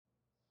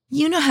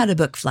You know how to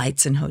book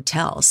flights and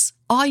hotels.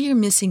 All you're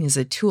missing is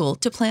a tool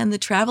to plan the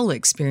travel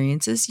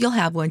experiences you'll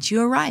have once you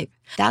arrive.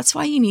 That's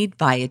why you need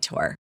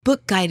Viator.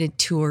 Book guided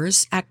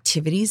tours,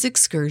 activities,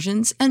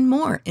 excursions, and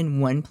more in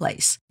one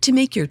place to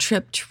make your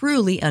trip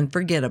truly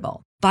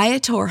unforgettable.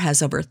 Viator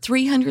has over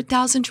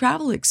 300,000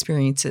 travel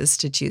experiences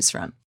to choose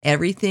from.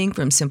 Everything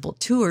from simple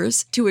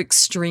tours to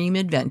extreme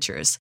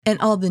adventures and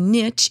all the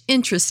niche,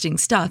 interesting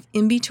stuff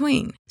in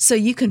between. So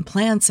you can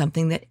plan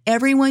something that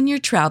everyone you're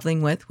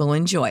traveling with will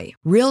enjoy.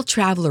 Real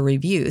traveler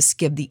reviews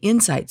give the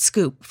inside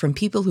scoop from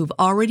people who've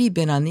already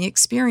been on the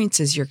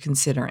experiences you're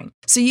considering.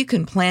 So you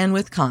can plan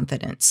with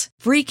confidence.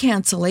 Free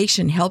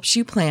cancellation helps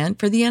you plan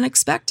for the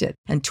unexpected.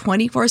 And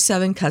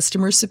 24/7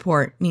 customer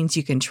support means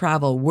you can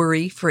travel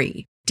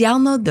worry-free.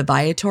 Download the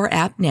Viator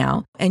app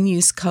now and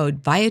use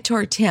code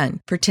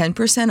Viator10 for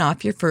 10%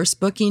 off your first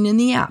booking in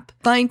the app.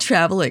 Find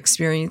travel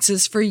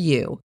experiences for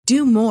you.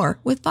 Do more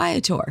with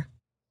Viator.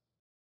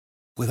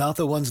 Without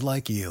the ones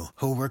like you,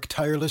 who work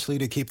tirelessly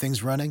to keep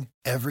things running,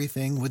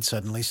 everything would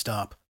suddenly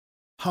stop.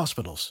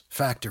 Hospitals,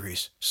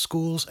 factories,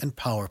 schools, and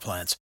power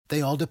plants,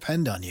 they all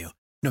depend on you.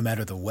 No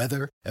matter the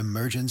weather,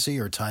 emergency,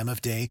 or time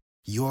of day,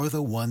 you're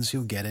the ones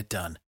who get it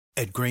done.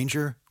 At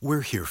Grainger,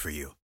 we're here for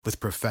you with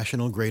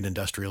professional-grade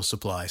industrial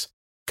supplies.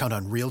 Count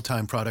on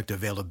real-time product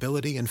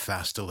availability and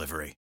fast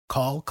delivery.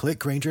 Call, click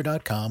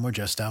Grainger.com, or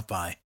just stop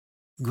by.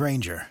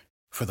 Grainger,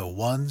 for the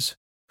ones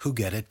who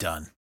get it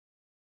done.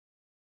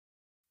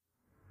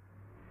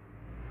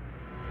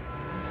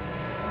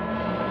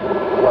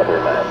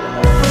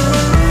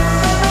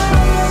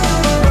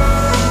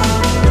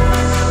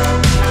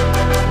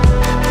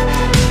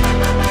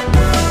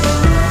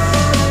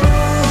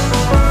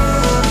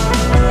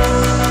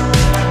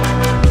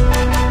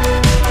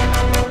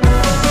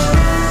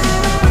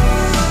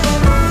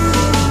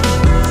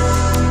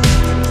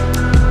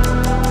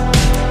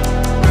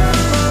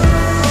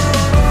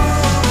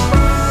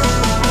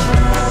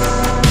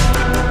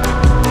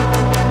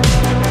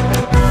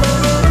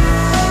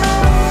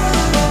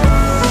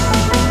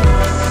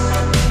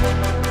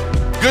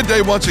 Good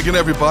day once again,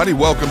 everybody.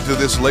 Welcome to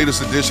this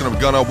latest edition of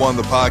Gun Up One,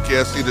 the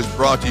podcast. It is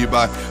brought to you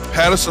by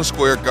Patterson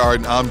Square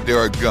Garden. I'm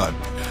Derek Gunn.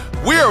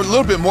 We are a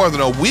little bit more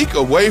than a week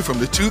away from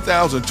the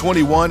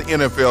 2021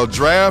 NFL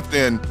Draft,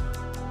 and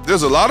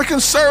there's a lot of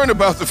concern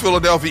about the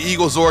Philadelphia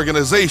Eagles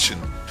organization.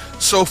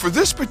 So for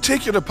this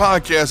particular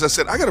podcast, I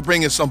said, I got to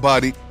bring in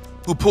somebody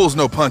who pulls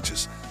no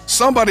punches,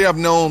 somebody I've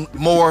known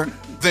more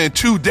than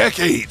 2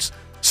 decades,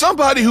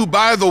 somebody who,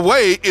 by the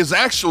way, is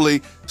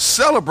actually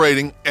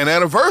celebrating an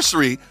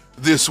anniversary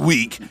this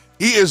week.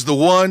 He is the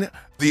one,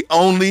 the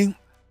only,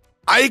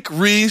 Ike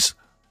Reese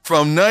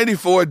from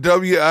 94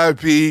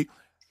 WIP.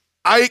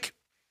 Ike,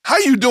 how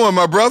you doing,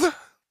 my brother?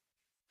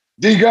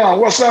 D-Gun,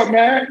 what's up,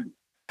 man?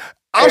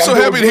 I'm so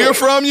happy to hear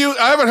from you.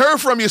 I haven't heard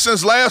from you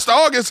since last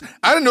August.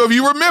 I didn't know if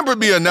you remembered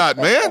me or not,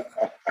 man.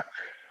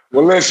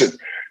 Well, listen,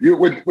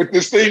 with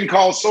this thing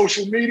called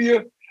social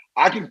media,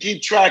 I can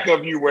keep track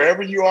of you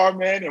wherever you are,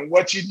 man, and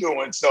what you're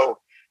doing. So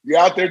you're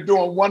out there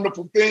doing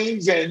wonderful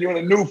things, and you're in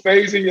a new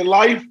phase in your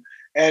life.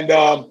 And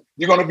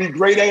you're going to be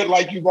great at it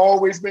like you've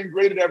always been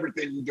great at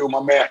everything you do,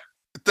 my man.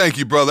 Thank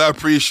you, brother. I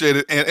appreciate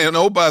it. And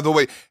oh, by the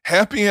way,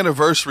 happy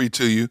anniversary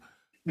to you.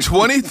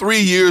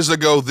 23 years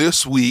ago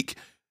this week,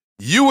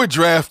 you were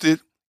drafted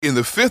in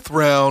the 5th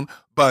round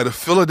by the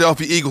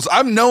Philadelphia Eagles.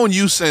 I've known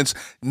you since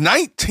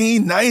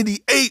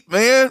 1998,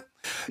 man.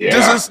 Yeah.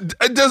 Where does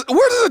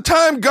the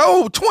time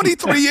go?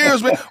 23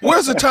 years, man.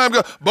 Where's the time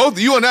go? Both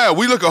you and I,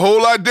 we look a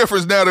whole lot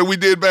different now than we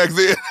did back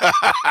then.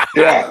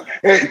 Yeah.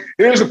 Hey,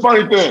 here's the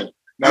funny thing.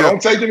 Now,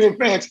 Don't take any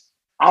offense.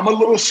 I'm a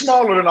little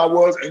smaller than I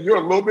was, and you're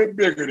a little bit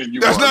bigger than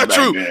you. That's not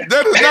true. Then.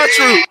 That is not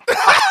true.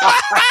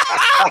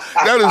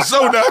 That is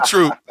so not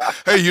true.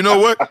 Hey, you know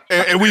what?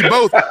 And we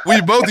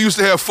both used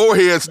to have 4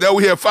 heads. Now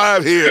we have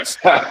 5 heads.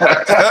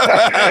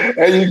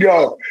 There you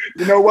go.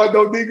 You know what,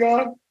 though,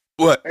 D-Gun?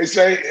 What? They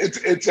say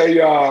it's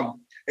a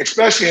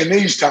especially in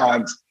these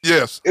times.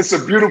 Yes. It's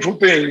a beautiful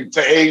thing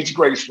to age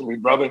gracefully,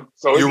 brother.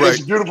 So it's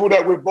beautiful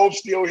that we're both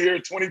still here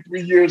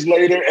 23 years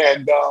later.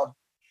 And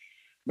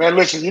man,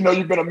 listen,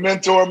 you've been a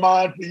mentor of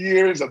mine for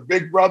years, a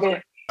big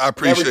brother. I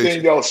appreciate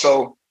everything you. else.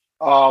 So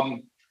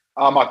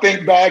I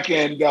think back,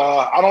 and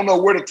I don't know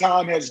where the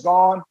time has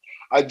gone.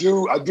 I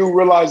do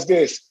realize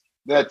this,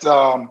 that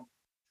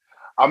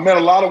I met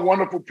a lot of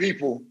wonderful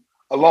people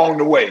along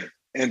the way.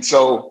 And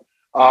so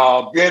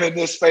being in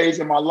this phase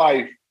in my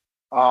life,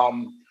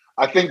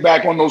 I think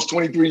back on those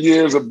 23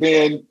 years of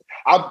being,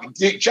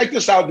 check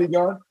this out,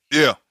 D-Gun.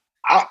 Yeah.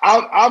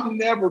 I've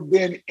never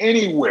been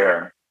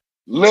anywhere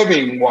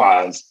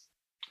living-wise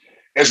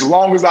as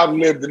long as I've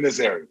lived in this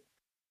area.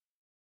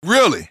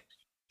 Really?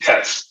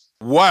 Yes.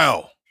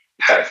 Wow.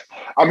 Yes.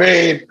 I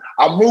mean,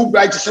 I moved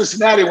back to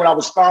Cincinnati when I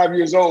was 5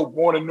 years old,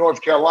 born in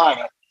North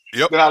Carolina.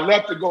 Yep. Then I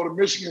left to go to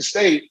Michigan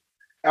State.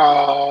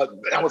 I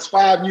was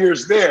 5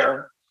 years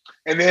there.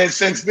 And then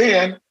since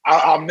then,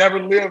 I've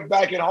never lived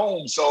back at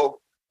home.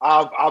 So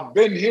I've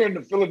been here in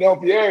the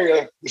Philadelphia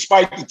area,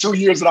 despite the 2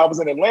 years that I was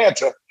in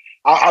Atlanta.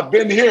 I've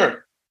been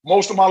here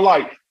most of my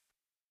life.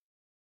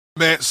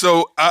 Man,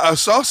 so I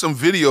saw some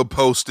video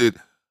posted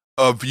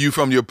of you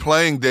from your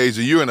playing days,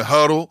 and you're in a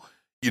huddle.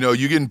 You know,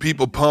 you're getting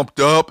people pumped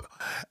up.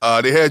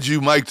 They had you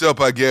mic'd up,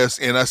 I guess.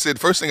 And I said,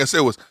 first thing I said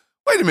was,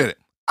 wait a minute,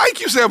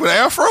 Ike used to have an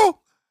afro?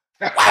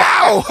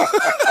 Wow.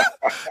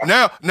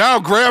 now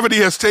gravity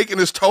has taken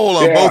its toll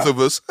on both of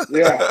us.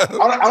 Yeah.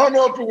 I don't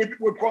know if it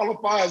would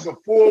qualify as a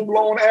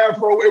full-blown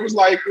afro. It was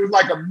like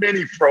a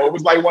mini fro. It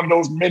was like one of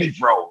those mini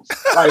fros.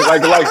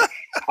 Like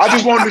I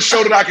just wanted to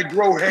show that I could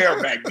grow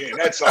hair back then.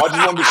 That's all. I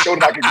just wanted to show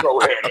that I could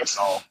grow hair. That's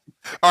all.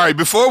 All right,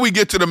 before we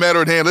get to the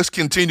matter at hand, let's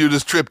continue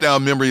this trip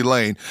down memory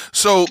lane.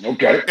 So,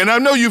 okay. And I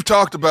know you've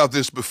talked about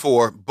this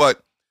before,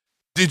 but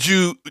did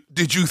you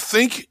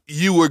think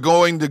you were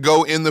going to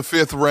go in the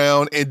 5th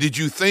round, and did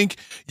you think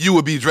you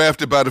would be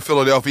drafted by the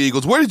Philadelphia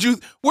Eagles? Where did you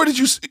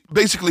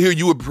basically hear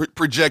you were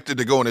projected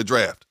to go in the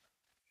draft?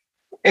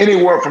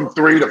 Anywhere from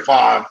 3 to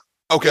 5.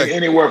 Okay.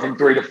 Anywhere from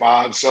 3 to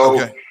 5.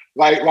 So,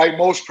 like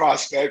most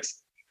prospects,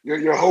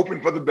 you're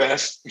hoping for the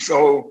best.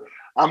 So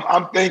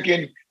I'm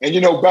thinking,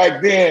 and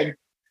back then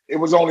it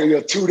was only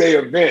a 2-day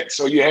event.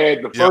 So you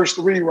had the first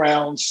 3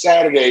 rounds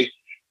Saturday,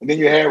 and then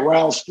you had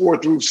rounds 4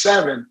 through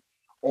 7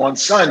 on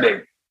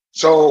Sunday.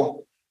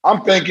 So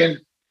I'm thinking,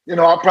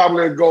 I'll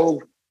probably go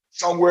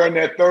somewhere in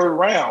that 3rd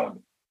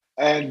round.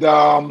 And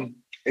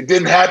it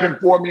didn't happen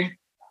for me. It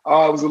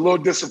was a little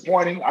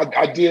disappointing.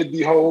 I did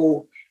the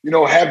whole,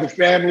 have the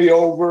family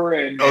over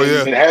and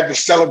have the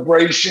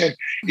celebration,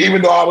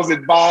 even though I was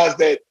advised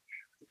that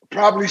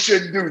probably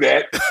shouldn't do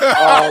that.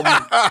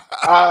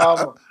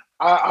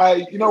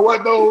 You know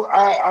what though?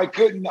 I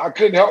couldn't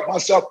help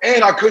myself,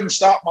 and I couldn't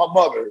stop my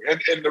mother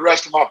and the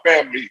rest of my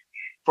family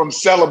from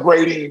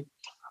celebrating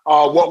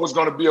what was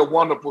going to be a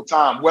wonderful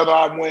time. Whether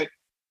I went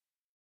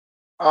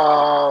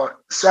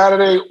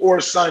Saturday or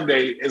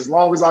Sunday, as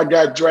long as I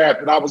got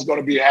drafted, I was going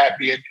to be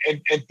happy.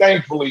 And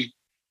thankfully,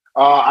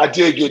 I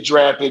did get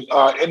drafted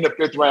in the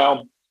 5th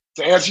round.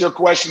 To answer your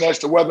question as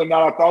to whether or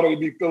not I thought it would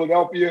be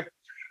Philadelphia,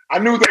 I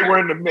knew they were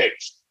in the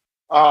mix.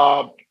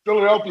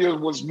 Philadelphia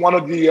was one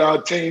of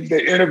the teams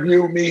that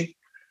interviewed me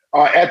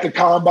at the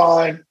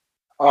Combine.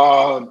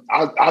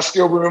 I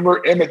still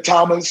remember Emmett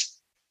Thomas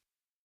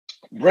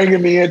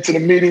bringing me into the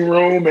meeting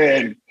room,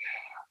 and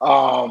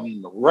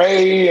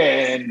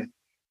Ray and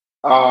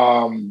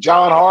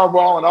John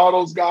Harbaugh and all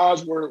those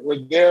guys were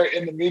there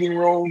in the meeting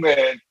room,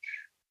 and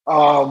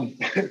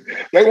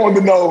they wanted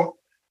to know,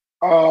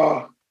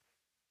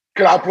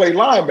 could I play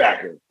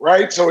linebacker,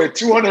 right? So at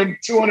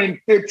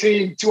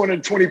 215,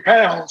 220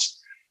 pounds,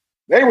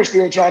 they were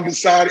still trying to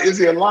decide, is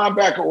he a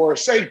linebacker or a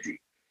safety?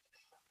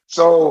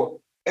 So,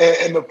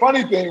 and the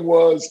funny thing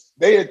was,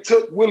 they had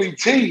took Willie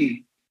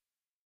T,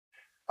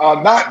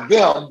 not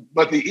them,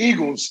 but the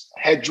Eagles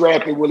had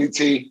drafted Willie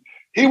T.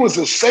 He was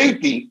a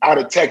safety out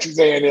of Texas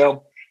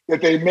A&M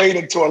that they made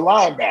into a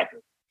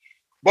linebacker.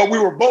 But we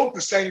were both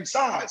the same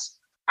size.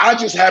 I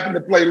just happened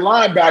to play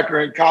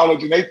linebacker in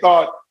college, and they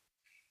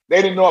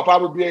didn't know if I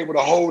would be able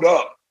to hold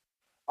up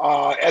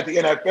at the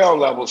NFL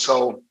level.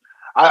 So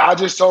I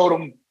just told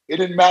them it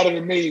didn't matter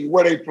to me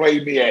where they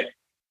played me at.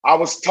 I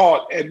was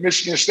taught at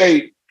Michigan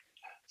State,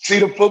 see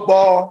the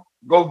football,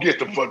 go get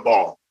the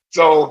football.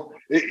 So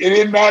it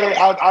didn't matter.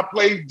 I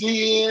played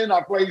DN,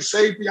 I played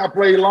safety, I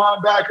played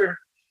linebacker.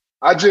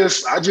 I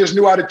just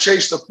knew how to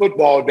chase the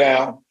football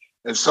down.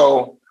 And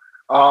so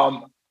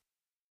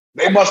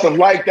they must have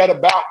liked that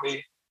about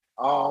me.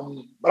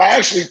 But I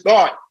actually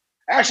thought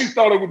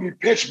it would be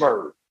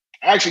Pittsburgh.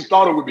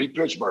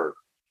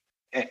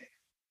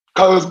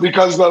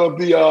 Because of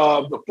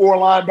the 4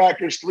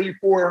 linebackers,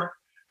 3-4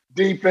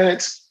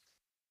 defense.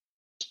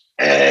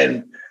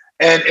 And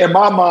in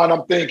my mind,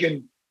 I'm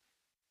thinking,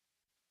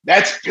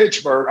 that's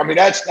Pittsburgh. I mean,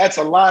 that's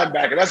a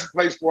linebacker. That's a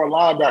place for a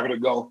linebacker to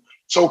go.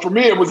 So for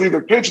me, it was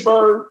either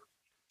Pittsburgh,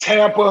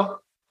 Tampa,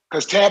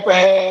 because Tampa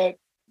had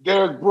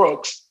Derek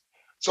Brooks.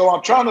 So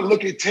I'm trying to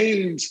look at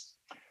teams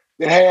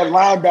that had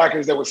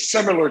linebackers that were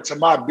similar to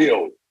my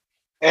build.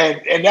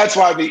 And that's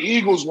why the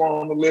Eagles were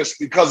on the list,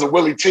 because of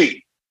Willie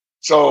T.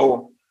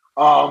 So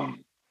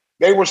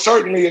they were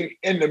certainly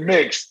in the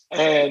mix.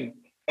 And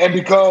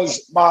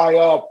because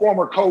my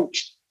former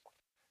coach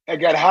had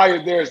got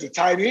hired there as the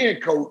tight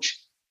end coach,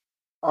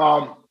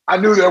 I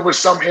knew there was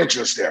some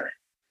interest there.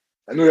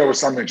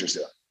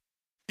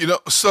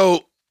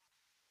 So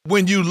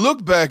when you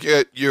look back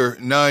at your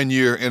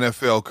 9-year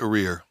NFL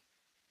career,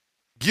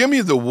 give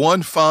me the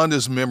one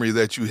fondest memory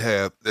that you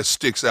have that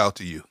sticks out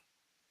to you.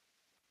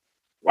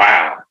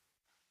 Wow.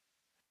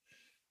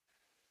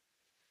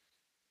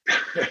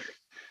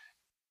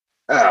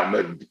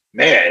 Oh,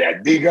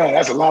 man, D-Gun,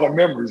 that's a lot of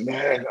memories,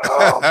 man.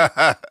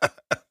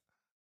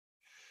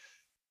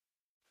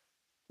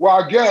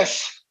 Well, I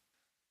guess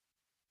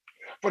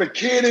for the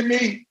kid in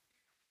me,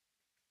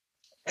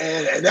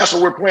 and that's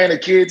what we're playing, a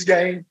kid's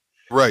game.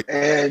 Right.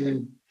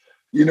 And,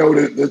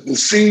 the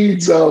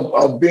seeds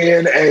of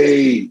being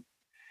a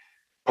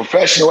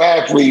professional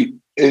athlete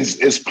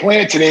is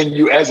planted in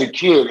you as a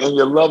kid, and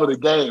your love of the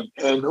game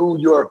and who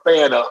you're a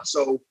fan of.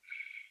 So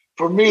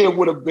for me, it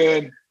would have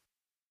been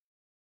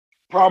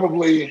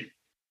probably,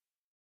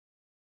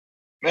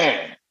 man,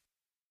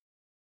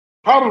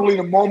 probably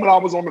the moment I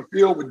was on the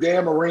field with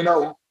Dan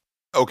Marino.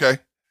 Okay.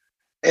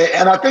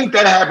 And I think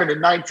that happened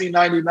in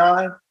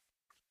 1999.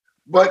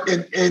 But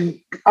in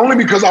only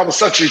because I was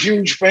such a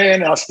huge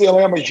fan, and I still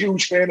am a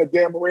huge fan of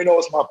Dan Marino.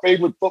 It's my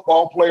favorite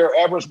football player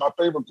ever. It's my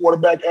favorite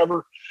quarterback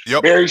ever.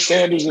 Yep. Barry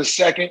Sanders is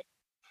second.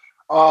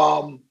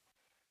 And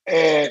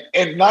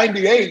in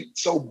 98,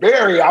 so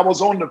Barry, I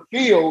was on the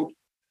field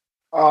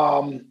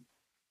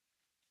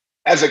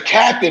as a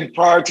captain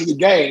prior to the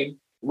game.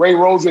 Ray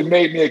Rosen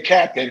made me a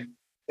captain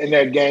in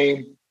that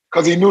game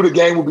because he knew the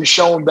game would be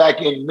shown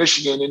back in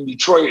Michigan, in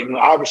Detroit. And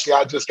obviously,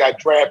 I just got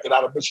drafted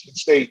out of Michigan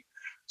State.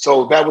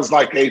 So that was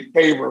like a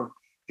favor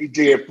he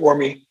did for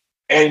me.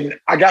 And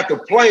I got to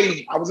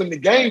play. I was in the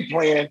game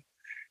plan.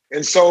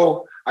 And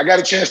so I got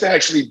a chance to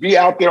actually be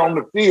out there on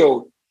the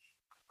field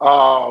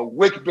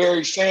with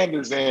Barry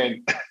Sanders.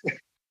 And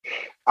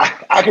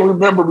I can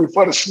remember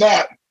before the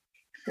snap,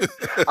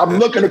 I'm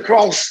looking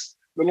across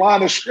the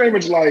line of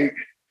scrimmage like,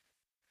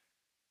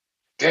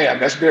 damn,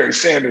 that's Barry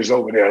Sanders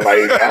over there.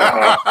 Like,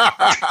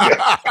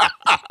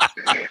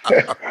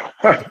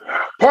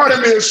 part of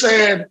me is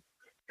saying,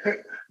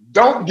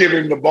 don't give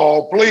him the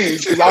ball,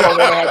 please, because I don't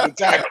want to have to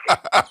tackle.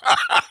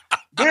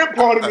 Then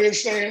part of me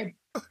is saying,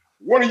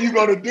 what are you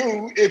going to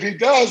do if he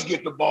does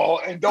get the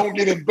ball and don't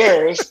get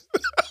embarrassed?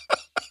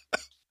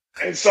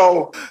 And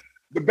so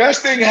the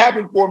best thing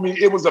happened for me,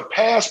 it was a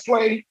pass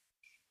play,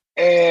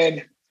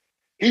 and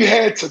he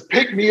had to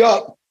pick me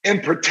up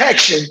in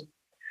protection,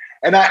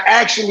 and I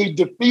actually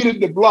defeated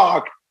the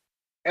block,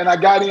 and I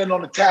got in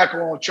on the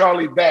tackle on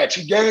Charlie Batch.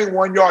 He gained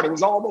 1 yard. It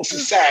was almost a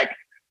sack,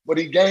 but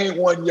he gained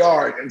 1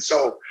 yard. And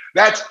so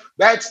that's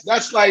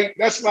like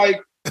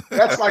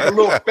a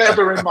little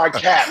feather in my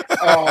cap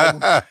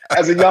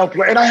as a young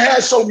player. And I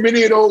had so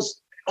many of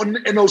those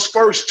in those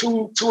first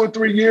two or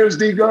 3 years,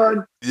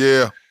 D-Gun.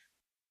 Yeah.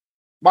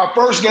 My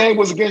first game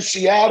was against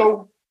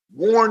Seattle.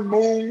 Warren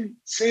Moon,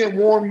 seeing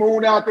Warren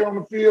Moon out there on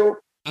the field.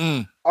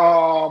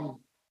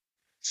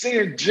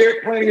 Seeing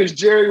playing against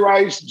Jerry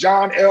Rice,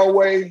 John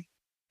Elway,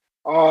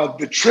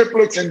 the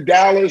triplets in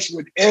Dallas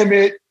with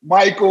Emmett,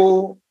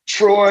 Michael,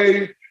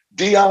 Troy,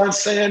 Deion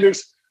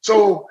Sanders.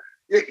 So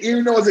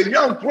even though as a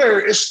young player,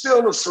 it's still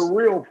a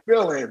surreal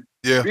feeling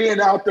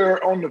being out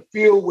there on the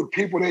field with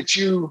people that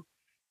you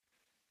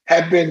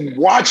have been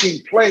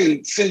watching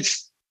play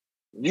since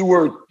you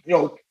were,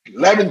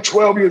 11,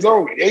 12 years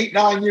old, 8,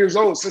 9 years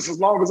old, since as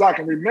long as I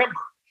can remember.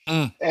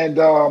 And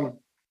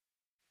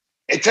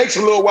it takes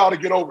a little while to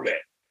get over that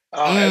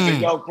as a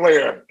young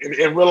player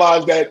and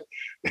realize that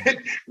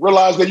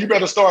you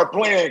better start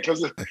playing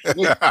because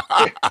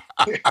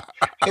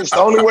it's the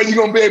only way you're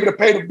going to be able to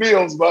pay the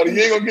bills, buddy. You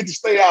ain't going to get to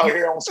stay out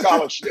here on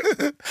scholarship.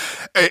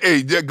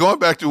 Hey, going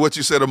back to what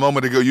you said a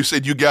moment ago, you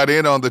said you got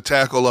in on the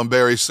tackle on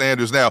Barry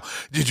Sanders. Now,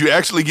 did you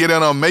actually get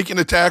in on making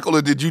the tackle,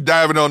 or did you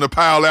dive in on the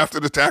pile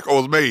after the tackle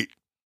was made?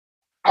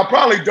 I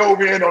probably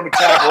dove in on the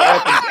tackle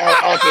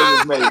after it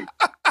was made.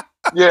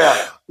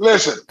 Yeah,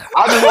 listen,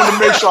 I just wanted to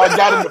make sure I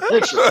got in the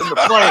picture, in the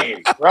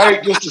frame,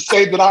 right? Just to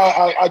say that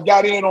I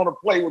got in on a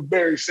play with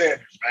Barry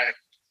Sanders, man.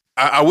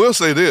 I will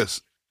say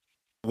this.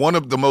 One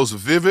of the most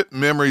vivid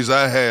memories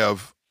I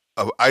have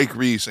of Ike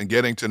Reese and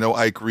getting to know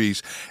Ike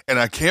Reese, and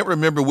I can't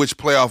remember which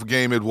playoff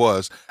game it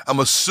was. I'm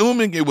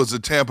assuming it was a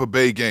Tampa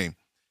Bay game.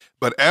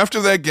 But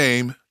after that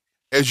game,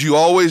 as you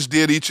always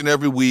did each and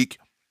every week,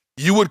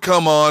 you would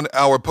come on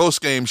our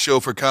post-game show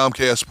for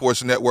Comcast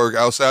Sports Network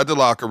outside the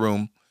locker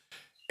room.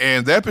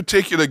 And that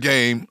particular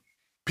game,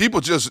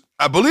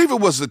 I believe it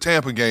was the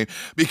Tampa game,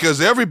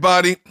 because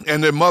everybody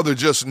and their mother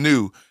just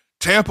knew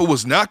Tampa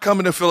was not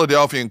coming to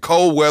Philadelphia in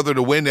cold weather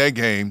to win that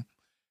game.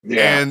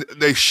 Yeah. And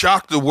they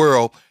shocked the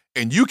world.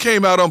 And you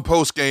came out on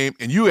post-game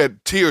and you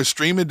had tears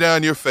streaming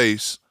down your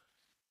face.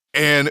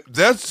 And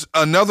that's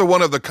another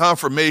one of the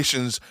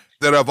confirmations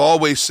that I've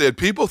always said.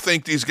 People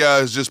think these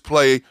guys just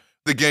play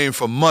the game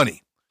for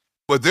money.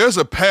 But there's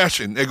a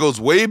passion that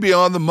goes way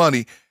beyond the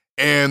money.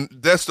 And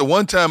that's the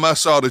one time I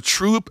saw the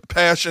true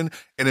passion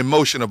and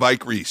emotion of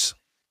Ike Reese.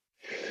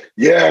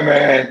 Yeah,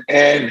 man.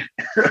 And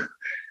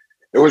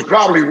it was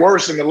probably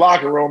worse in the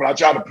locker room. And I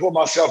tried to pull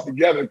myself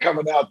together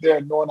coming out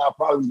there knowing I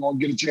probably was going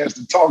to get a chance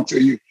to talk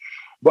to you.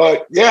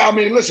 But, yeah, I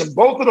mean, listen,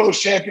 both of those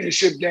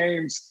championship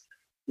games,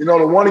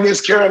 the one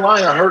against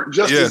Carolina hurt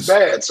just as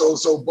bad.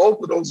 So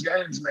both of those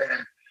games,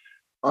 man,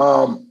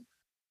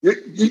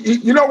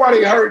 you know why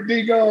they hurt,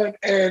 D-Gun?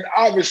 And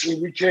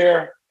obviously we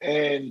care.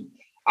 And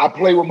I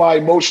play with my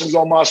emotions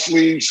on my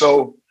sleeve,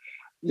 so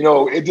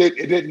it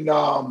didn't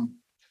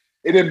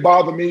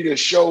bother me to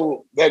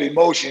show that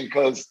emotion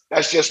because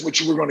that's just what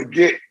you were going to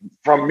get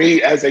from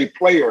me as a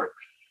player.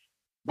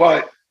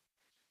 But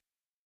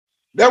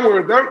there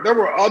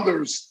were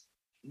others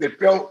that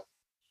felt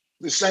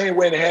the same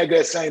way and had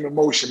that same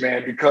emotion,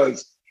 man.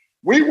 Because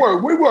we were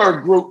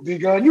a group,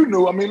 D-Gun. You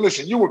knew. I mean,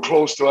 listen, you were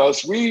close to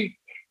us. We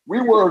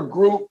were a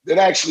group that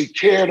actually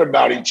cared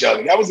about each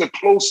other. That was a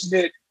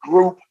close-knit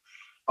group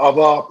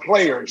of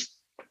players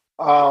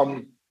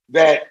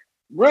that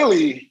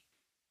really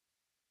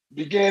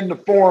began to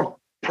form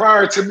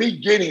prior to me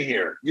getting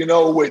here,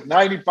 with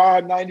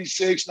 95,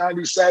 96,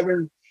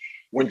 97,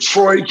 when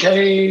Troy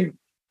came,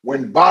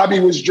 when Bobby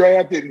was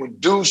drafted, when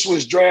Deuce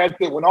was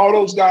drafted, when all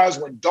those guys,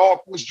 when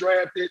Dolph was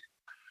drafted,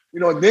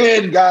 and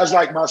then guys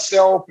like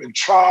myself and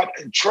Trot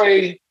and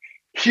Trey,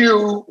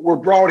 Hugh were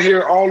brought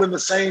here all in the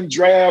same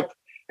draft.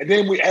 And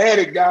then we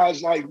added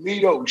guys like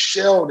Lito,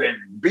 Sheldon,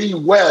 B.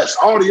 West,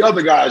 all the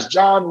other guys,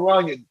 John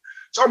Runyon,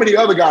 so many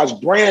other guys,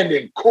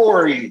 Brandon,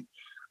 Corey,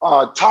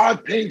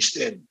 Todd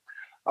Pinkston,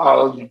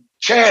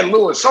 Chad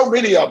Lewis, so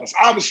many of us.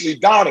 Obviously,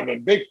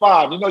 Donovan, Big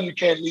Five. You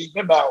can't leave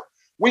him out.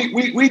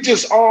 We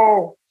just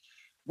all,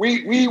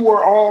 we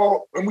were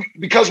all,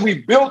 because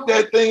we built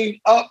that thing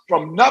up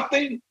from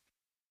nothing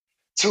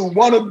to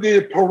one of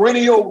the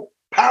perennial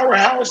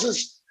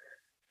powerhouses.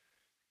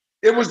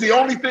 It was the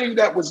only thing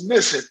that was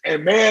missing.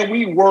 And, man,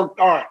 we worked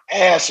our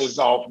asses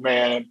off,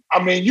 man.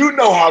 I mean, you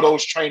know how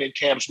those training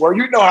camps were.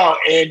 You know how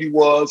Andy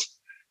was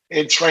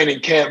in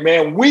training camp,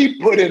 man. We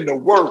put in the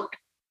work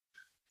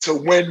to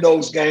win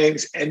those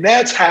games. And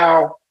that's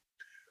how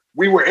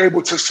we were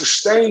able to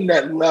sustain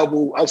that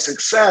level of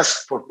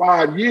success for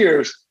 5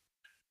 years.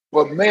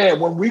 But, man,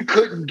 when we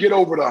couldn't get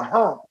over the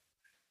hump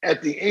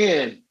at the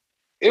end,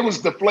 it was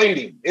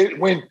deflating.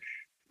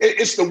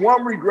 It's the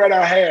one regret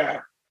I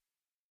have,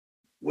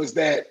 was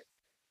that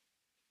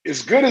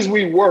as good as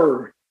we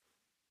were,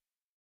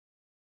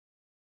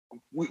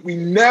 we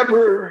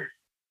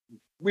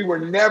were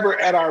never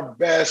at our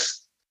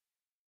best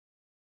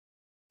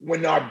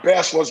when our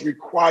best was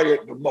required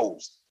the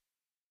most.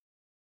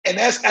 And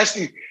that's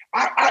actually,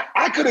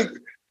 I could have,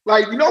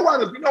 why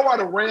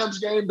the Rams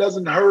game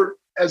doesn't hurt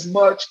as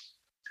much?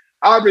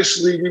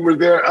 Obviously, we were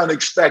there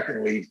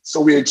unexpectedly, so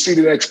we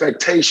exceeded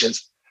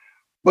expectations.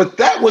 But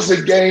that was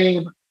a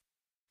game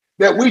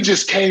that we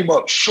just came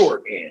up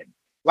short in.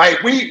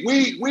 Like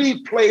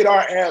we played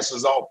our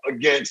asses off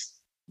against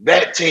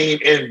that team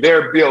in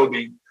their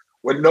building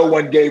when no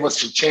one gave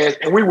us a chance,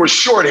 and we were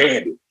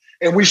shorthanded,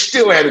 and we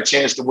still had a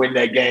chance to win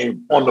that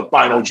game on the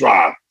final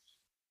drive.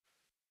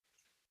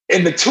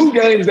 In the 2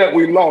 games that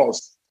we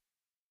lost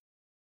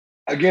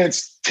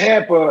against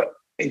Tampa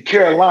and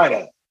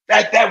Carolina,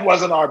 that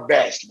wasn't our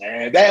best,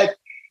 man. That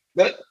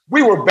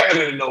we were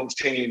better than those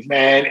teams,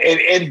 man.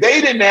 And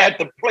they didn't have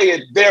to play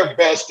at their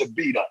best to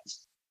beat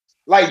us.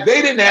 Like,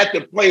 they didn't have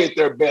to play at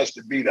their best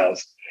to beat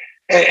us.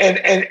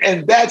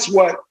 And that's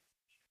what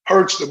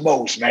hurts the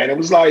most, man. It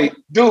was like,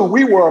 dude,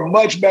 we were a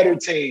much better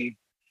team.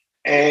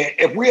 And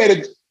if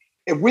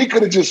we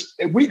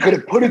could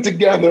have put it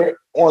together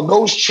on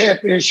those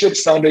championship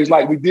Sundays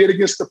like we did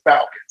against the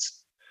Falcons,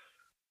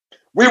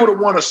 we would have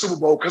won a Super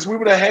Bowl, because we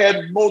would have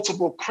had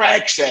multiple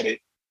cracks at it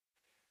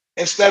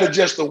instead of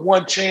just the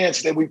one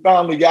chance that we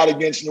finally got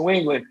against New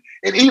England.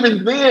 And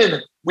even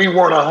then, we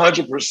weren't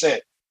 100%.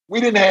 We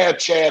didn't have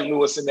Chad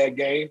Lewis in that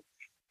game.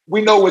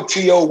 We know what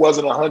T.O.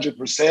 wasn't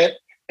 100%,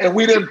 and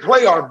we didn't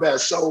play our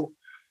best. So,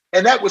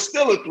 and that was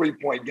still a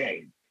 3-point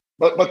game.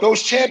 But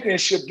those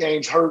championship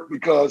games hurt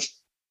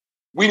because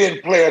we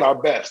didn't play at our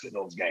best in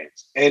those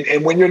games.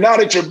 And when you're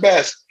not at your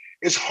best,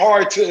 it's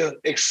hard to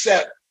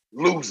accept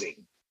losing,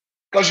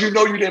 because you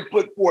didn't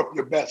put forth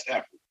your best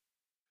effort.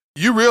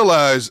 You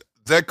realize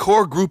that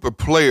core group of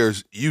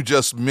players you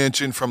just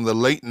mentioned from the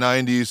late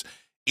 90s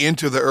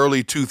into the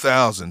early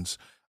 2000s,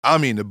 I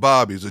mean the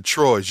Bobbies, the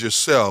Troys,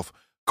 yourself,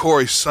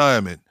 Corey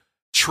Simon,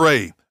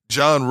 Trey,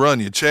 John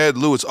Runyon, Chad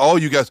Lewis, all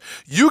you guys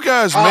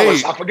Hollis,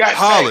 made I forgot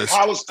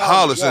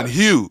Hollis and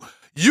Hugh.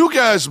 You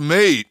guys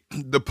made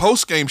the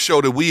post-game show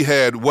that we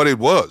had what it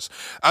was.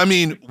 I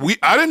mean,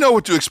 I didn't know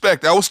what to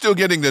expect. I was still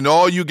getting to know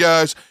all you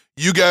guys.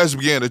 You guys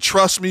began to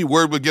trust me.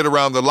 Word would get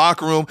around the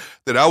locker room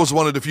that I was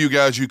one of the few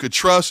guys you could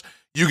trust.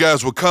 You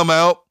guys would come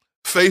out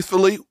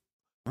faithfully,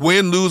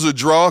 win, lose, or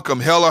draw, come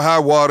hell or high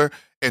water,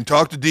 and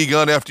talk to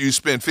D-Gun after you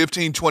spend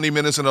 15, 20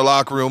 minutes in the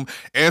locker room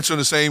answering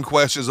the same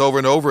questions over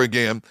and over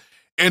again.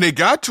 And it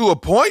got to a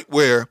point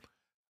where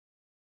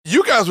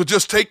you guys would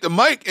just take the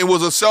mic. It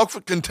was a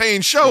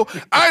self-contained show.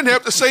 I didn't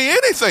have to say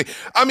anything.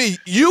 I mean,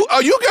 you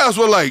guys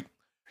were like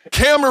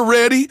camera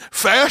ready,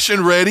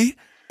 fashion ready.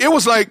 It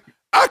was like,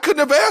 I couldn't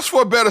have asked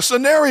for a better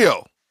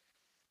scenario.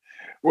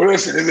 Well,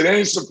 listen, is it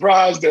any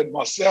surprise that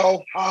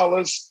myself,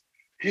 Hollis,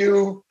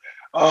 Hugh,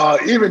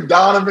 even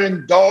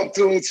Donovan, Dolph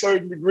to a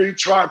certain degree,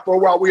 Trot for a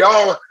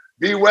while,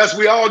 B. West,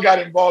 we all got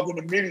involved in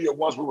the media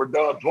once we were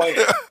done playing.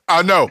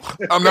 I know.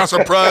 I'm not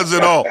surprised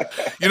at all.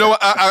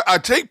 I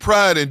take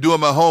pride in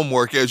doing my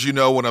homework, as you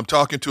know, when I'm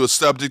talking to a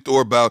subject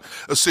or about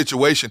a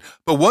situation.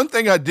 But one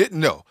thing I didn't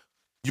know,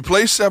 you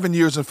played 7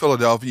 years in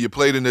Philadelphia. You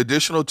played an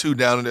additional 2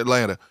 down in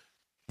Atlanta.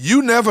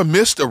 You never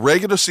missed a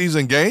regular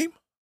season game?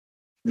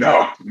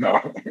 No.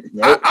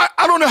 I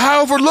don't know how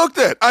I overlooked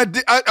that. I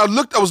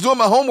was doing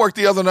my homework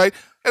the other night,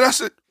 and I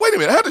said, wait a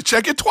minute, I had to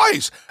check it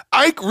twice.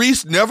 Ike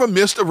Reese never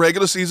missed a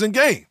regular season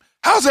game.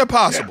 How's that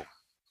possible?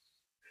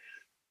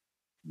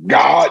 Yeah.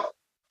 God,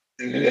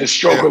 and a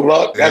stroke of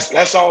luck.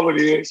 That's all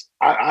it is.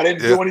 I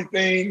didn't do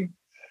anything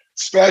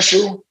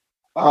special.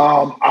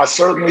 I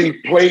certainly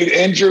played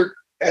injured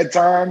at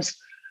times.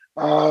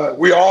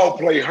 We all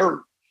play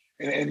hurt.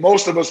 and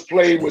most of us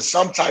played with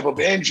some type of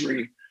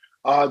injury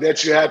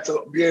that you had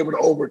to be able to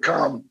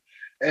overcome.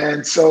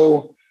 And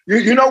so,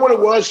 you know what it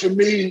was for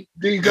me,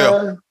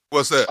 D-Gun? Yeah.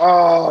 What's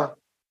that?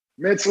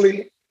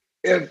 Mentally,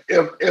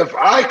 if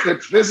I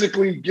could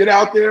physically get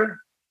out there,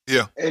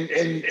 yeah,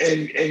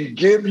 and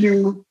give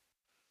you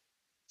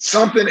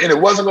something, and it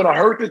wasn't going to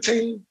hurt the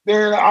team,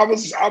 then I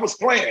was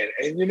playing.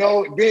 And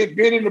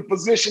being in the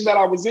position that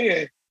I was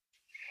in,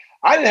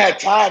 I didn't have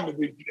time to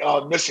be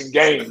missing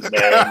games,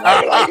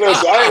 man.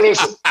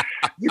 Listen,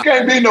 you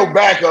can't be no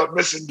backup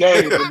missing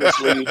games in this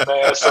league,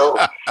 man. So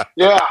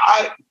yeah,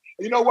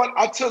 you know what?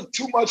 I took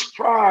too much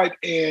pride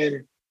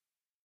in.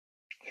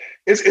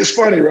 It's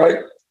funny,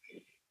 right?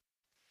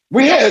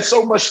 We had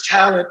so much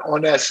talent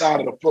on that side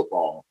of the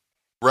football.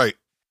 Right.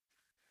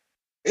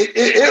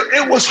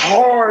 It was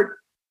hard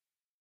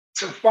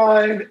to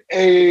find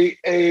a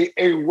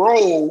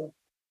role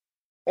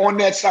on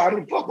that side of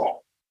the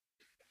football.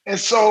 And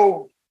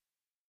so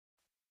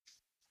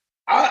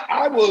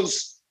I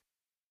was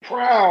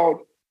proud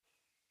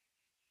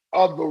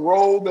of the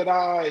role that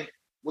I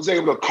was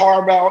able to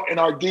carve out in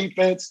our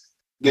defense,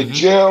 that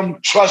Jim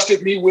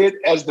trusted me with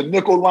as the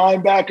nickel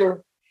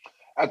linebacker.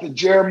 After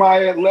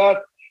Jeremiah had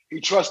left,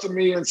 he trusted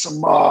me in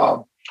some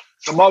other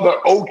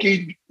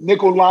Okie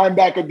nickel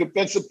linebacker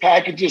defensive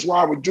packages where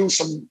I would do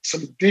some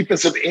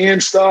defensive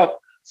end stuff,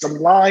 some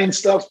line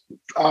stuff,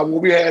 where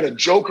we had a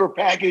joker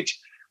package.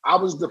 I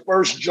was the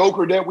first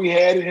joker that we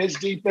had in his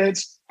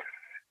defense.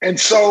 And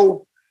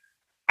so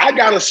I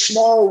got a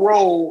small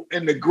role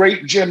in the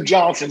great Jim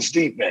Johnson's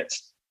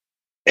defense.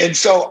 And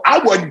so I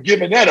wasn't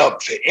giving that up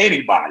to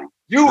anybody.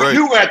 You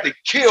had to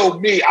kill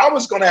me. I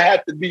was going to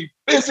have to be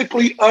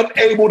physically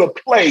unable to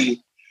play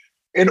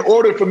in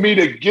order for me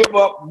to give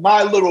up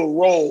my little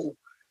role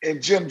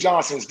in Jim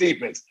Johnson's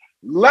defense,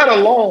 let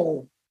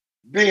alone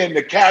being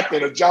the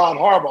captain of John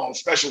Harbaugh's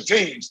special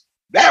teams.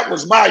 That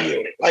was my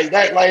unit.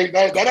 That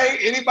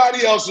ain't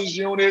anybody else's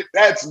unit.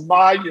 That's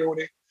my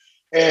unit.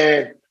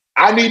 And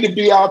I need to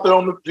be out there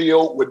on the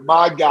field with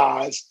my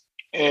guys.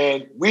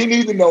 And we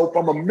need to know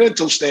from a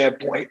mental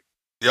standpoint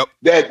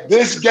that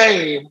this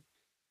game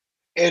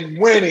and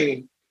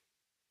winning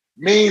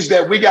means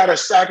that we got to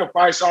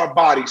sacrifice our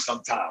bodies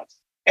sometimes.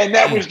 And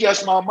that was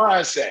just my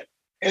mindset.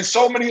 And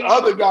so many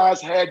other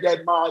guys had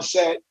that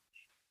mindset.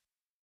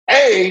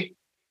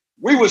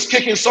 We was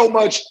kicking so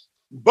much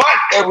butt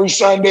every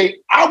Sunday.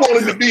 I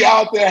wanted to be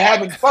out there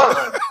having fun.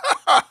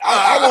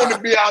 I wanted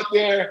to be out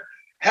there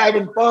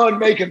having fun,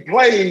 making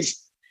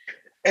plays.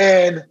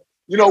 And,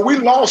 we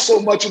lost so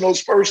much in those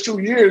first 2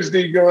 years,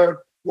 D-Gun.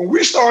 When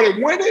we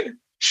started winning,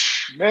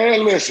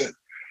 man, listen,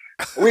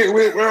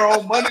 we're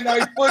on Monday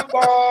Night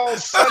Football,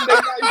 Sunday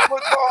Night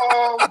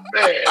Football,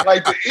 man.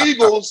 Like the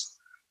Eagles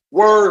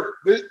were,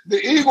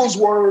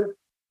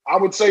 I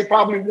would say,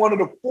 probably one of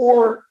the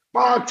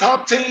 4-5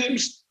 top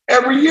teams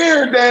every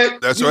year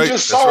that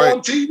just saw on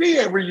TV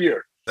every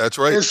year. That's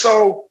right. And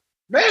so,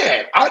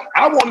 man,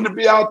 I wanted to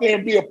be out there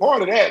and be a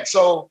part of that.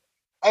 So,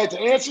 to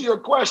answer your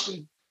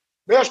question,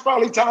 there's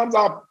probably times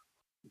I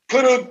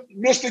could have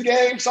missed a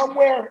game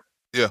somewhere.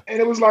 Yeah. And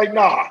it was like,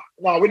 nah,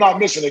 we're not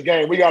missing a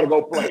game. We got to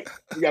go play.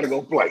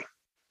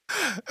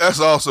 That's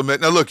awesome,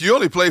 man. Now, look, you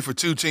only played for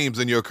 2 teams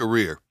in your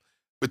career.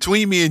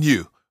 Between me and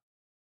you,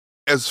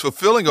 as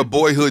fulfilling a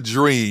boyhood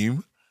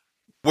dream,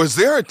 was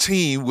there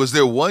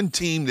one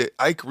team that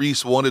Ike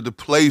Reese wanted to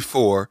play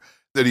for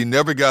that he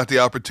never got the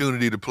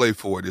opportunity to play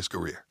for in his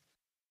career?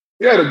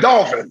 Yeah, the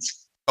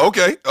Dolphins.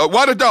 Okay.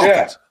 Why the Dolphins?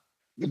 Yeah,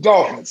 the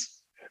Dolphins.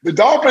 The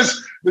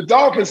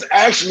Dolphins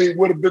actually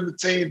would have been the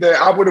team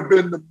that I would have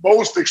been the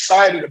most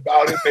excited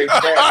about if they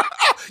won.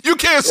 You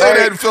can't say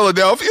that in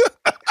Philadelphia.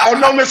 Oh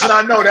no, listen,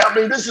 I know that. I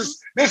mean, this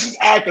is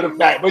after the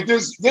fact, but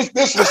this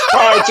was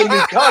prior to me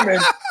coming.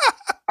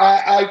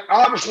 I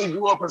obviously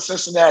grew up in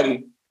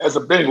Cincinnati as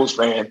a Bengals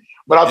fan,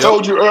 but I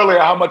told you earlier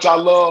how much I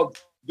loved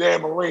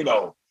Dan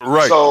Marino.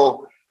 Right.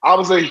 So I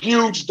was a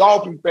huge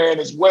Dolphin fan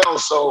as well.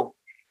 So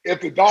if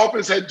the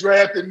Dolphins had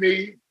drafted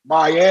me,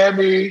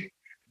 Miami,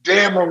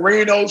 Dan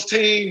Marino's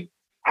team,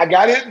 I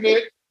got to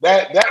admit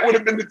that would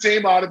have been the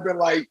team I'd have been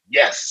like,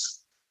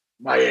 yes,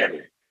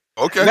 Miami.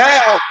 Okay.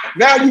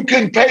 Now you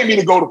couldn't pay me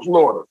to go to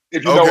Florida,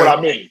 if you know what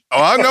I mean.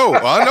 Oh, I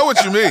know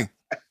what you mean.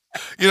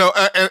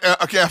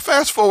 Okay,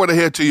 fast forward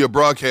ahead to your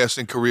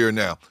broadcasting career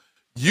now.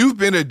 You've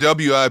been at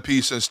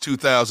WIP since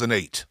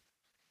 2008,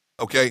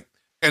 okay?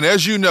 And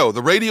as you know,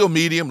 the radio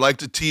medium, like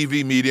the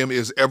TV medium,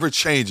 is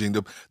ever-changing.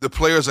 The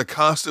players are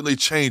constantly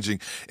changing,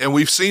 and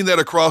we've seen that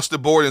across the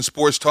board in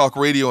sports talk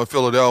radio in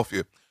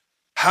Philadelphia.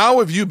 How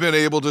have you been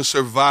able to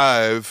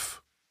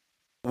survive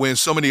when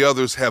so many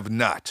others have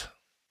not?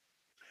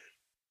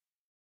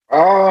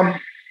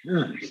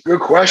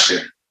 Good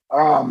question.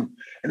 And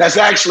that's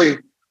actually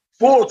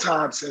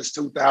full-time since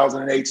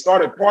 2008.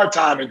 Started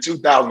part-time in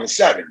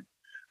 2007.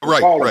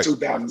 Right.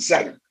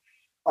 2007.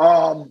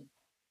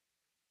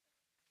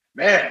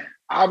 Man,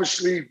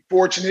 obviously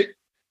fortunate.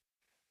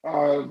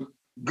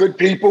 Good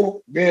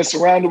people, being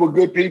surrounded with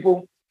good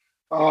people.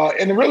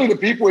 And really the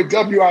people at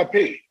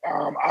WIP.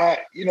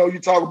 You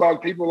talk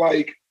about people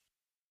like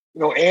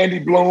Andy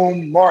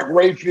Bloom, Mark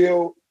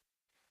Rayfield,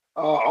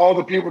 all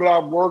the people that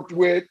I've worked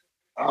with,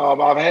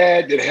 I've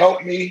had that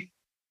helped me,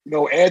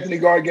 Anthony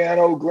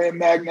Gargano, Glenn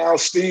Magnow,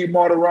 Steve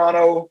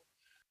Martirano,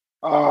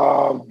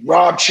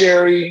 Rob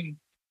Cherry,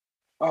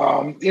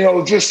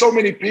 just so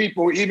many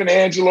people, even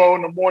Angelo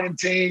and the morning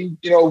team,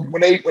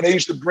 when they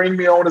used to bring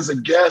me on as a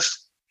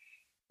guest,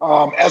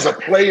 as a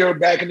player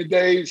back in the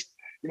days,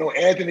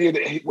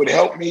 Anthony would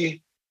help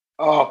me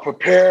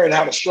prepare and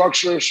how to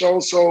structure a show.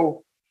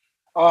 So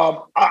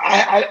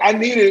I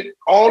needed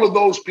all of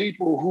those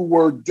people who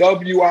were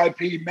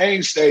WIP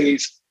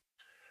mainstays.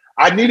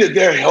 I needed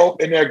their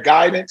help and their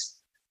guidance,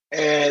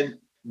 and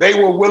they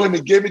were willing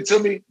to give it to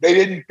me. They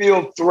didn't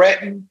feel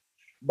threatened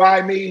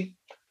by me.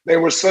 They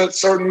were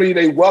certainly,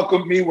 they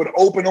welcomed me with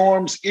open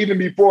arms. Even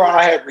before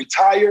I had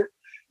retired,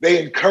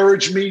 they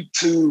encouraged me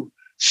to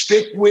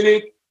stick with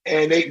it.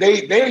 And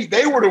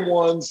they were the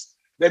ones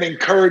that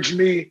encouraged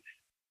me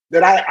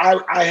that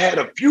I had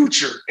a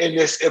future in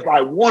this if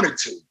I wanted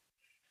to.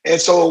 And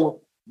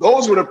so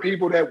those were the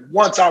people that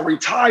once I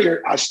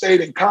retired, I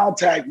stayed in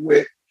contact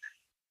with.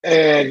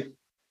 And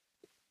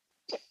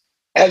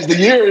as the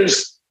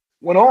years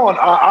went on,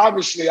 I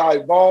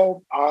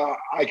evolved.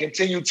 I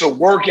continued to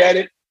work at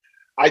it.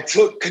 I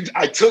took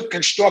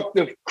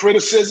constructive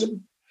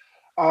criticism.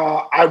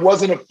 I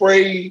wasn't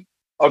afraid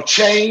of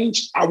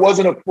change. I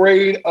wasn't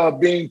afraid of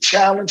being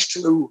challenged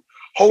to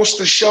host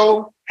a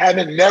show,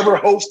 having never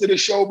hosted a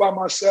show by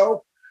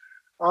myself.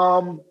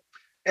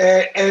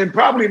 And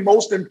probably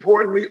most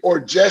importantly, or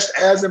just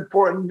as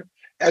important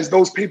as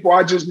those people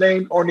I just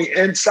named on the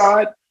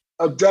inside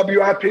of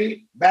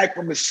WIP, back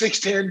from the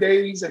 610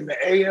 days and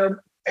the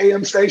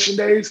AM station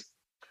days,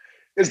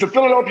 is the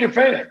Philadelphia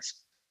fans.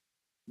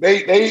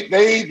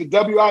 The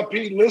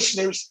WIP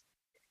listeners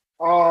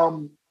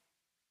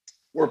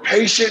were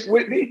patient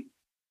with me.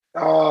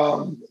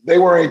 They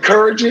were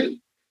encouraging.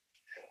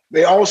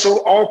 They also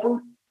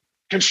offered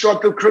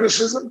constructive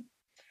criticism.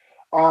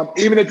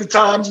 Even at the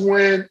times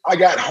when I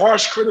got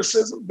harsh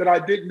criticism that I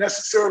didn't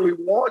necessarily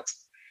want,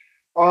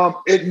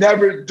 it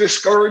never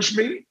discouraged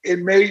me. It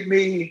made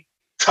me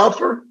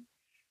tougher.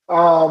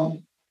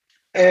 And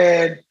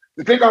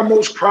the thing I'm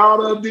most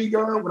proud of,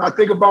 D-Gun, when I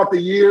think about the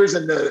years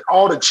and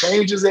all the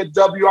changes at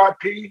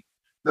WIP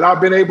that I've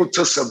been able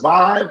to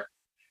survive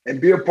and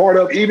be a part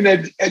of, even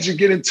as you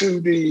get into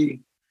the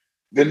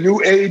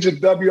new age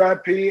of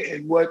WIP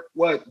and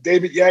what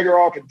David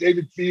Yageroff and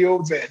David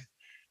Fields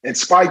and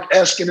Spike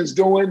Eskin is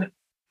doing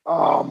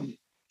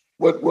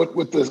with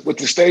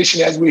the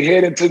station as we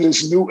head into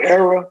this new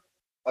era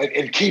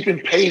and keeping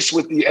pace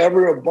with the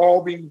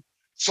ever-evolving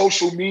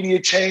social media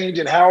change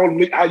and how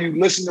you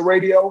listen to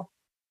radio,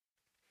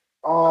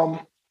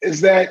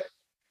 is that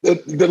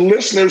the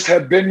listeners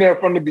have been there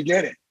from the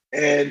beginning,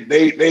 and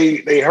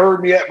they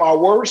heard me at my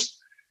worst,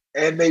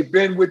 and they've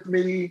been with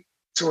me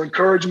to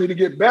encourage me to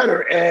get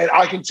better, and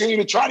I continue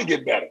to try to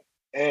get better.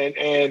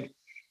 And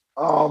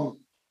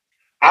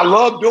I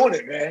love doing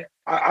it, man.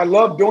 I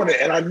love doing it,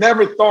 and I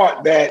never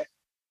thought that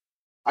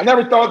I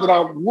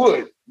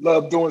would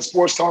love doing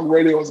sports talk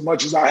radio as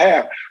much as I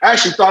have. I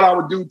actually thought I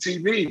would do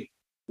TV,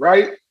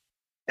 right?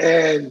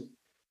 And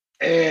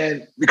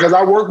because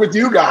I work with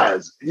you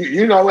guys,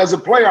 as a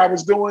player,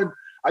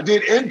 I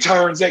did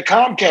interns at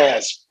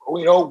Comcast,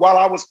 while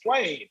I was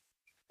playing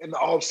in the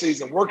off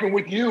season, working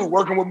with you,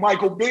 working with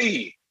Michael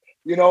B.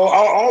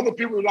 All the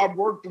people that I've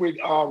worked with,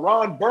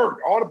 Ron Burke,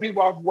 all the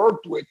people I've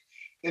worked with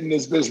in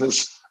this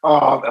business.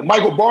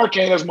 Michael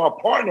Barkane is my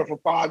partner for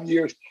 5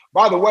 years.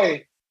 By the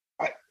way,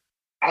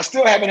 I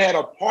still haven't had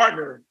a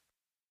partner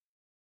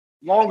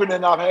longer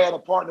than I've had a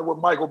partner with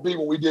Michael B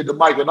when we did the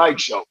Mike and Ike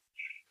show.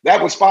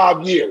 That was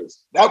 5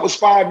 years. That was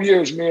 5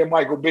 years, me and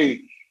Michael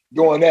B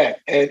doing that,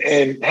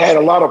 and had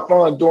a lot of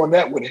fun doing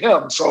that with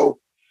him. So,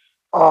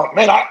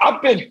 man,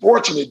 I've been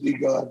fortunate,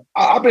 D-Gun.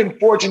 I've been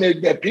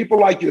fortunate that people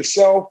like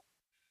yourself,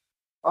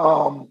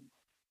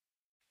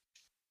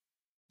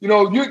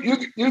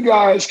 you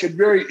guys could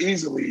very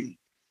easily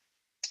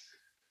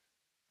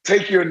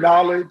take your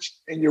knowledge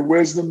and your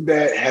wisdom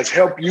that has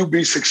helped you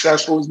be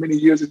successful as many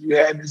years as you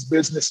had in this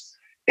business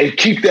and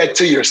keep that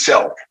to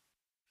yourself,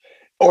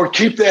 or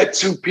keep that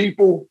to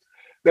people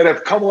that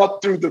have come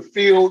up through the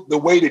field the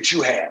way that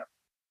you have.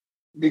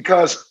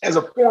 Because as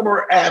a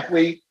former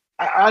athlete,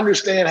 I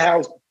understand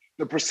how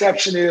the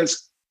perception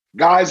is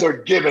guys are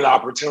given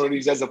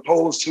opportunities as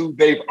opposed to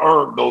they've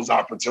earned those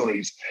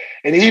opportunities.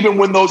 And even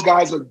when those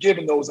guys are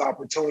given those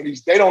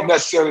opportunities, they don't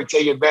necessarily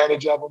take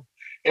advantage of them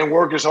and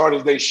work as hard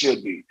as they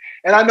should be.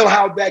 And I know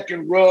how that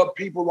can rub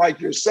people like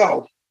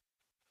yourself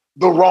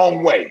the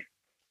wrong way.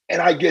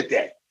 And I get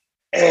that.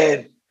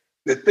 And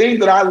the thing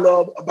that I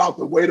love about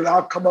the way that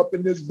I've come up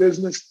in this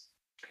business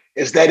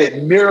is that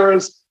it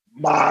mirrors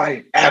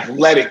my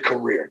athletic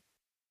career.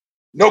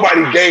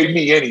 Nobody gave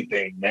me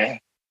anything, man.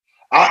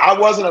 I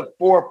wasn't a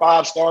 4 or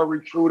 5-star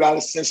recruit out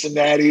of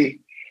Cincinnati.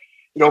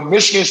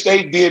 Michigan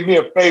State did me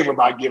a favor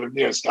by giving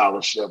me a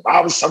scholarship.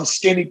 I was some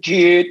skinny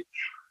kid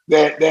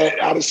that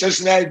out of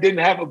Cincinnati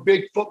didn't have a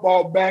big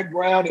football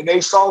background, and they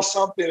saw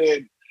something,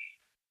 and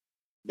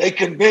they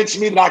convinced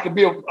me that I could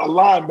be a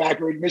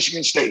linebacker at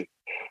Michigan State.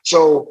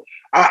 So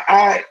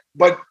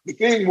but the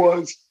thing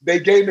was, they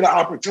gave me the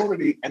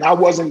opportunity, and I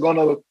wasn't going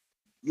to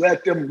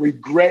let them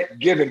regret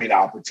giving me the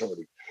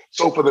opportunity.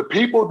 So for the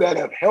people that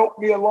have helped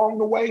me along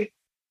the way,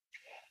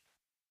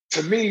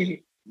 to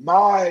me,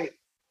 my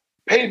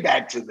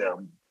payback to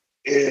them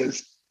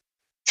is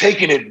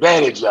taking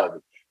advantage of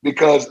it,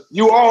 because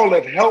you all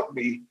have helped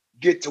me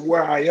get to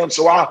where I am.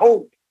 So I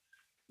hope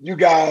you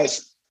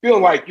guys feel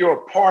like you're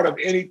a part of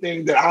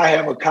anything that I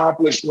have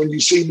accomplished when you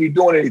see me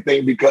doing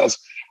anything, because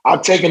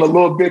I've taken a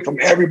little bit from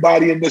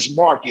everybody in this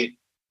market,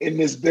 in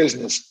this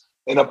business,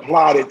 and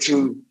applied it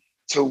to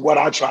what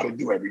I try to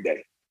do every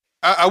day.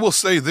 I will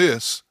say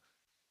this.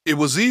 It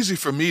was easy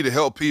for me to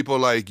help people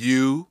like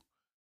you,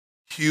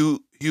 Hugh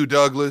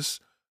Douglas,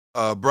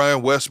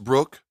 Brian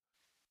Westbrook,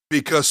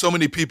 because so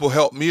many people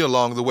helped me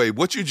along the way.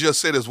 What you just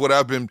said is what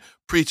I've been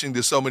preaching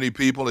to so many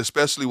people,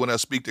 especially when I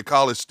speak to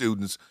college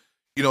students.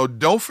 You know,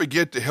 don't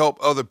forget to help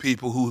other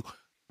people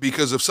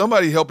because if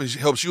somebody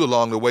helps you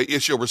along the way,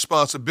 it's your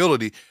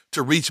responsibility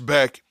to reach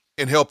back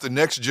and help the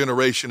next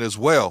generation as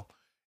well.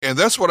 And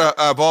that's what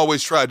I've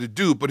always tried to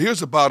do. But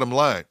here's the bottom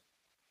line.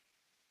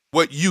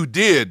 What you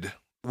did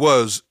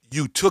was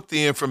you took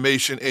the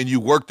information and you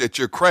worked at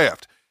your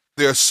craft.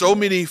 There are so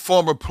many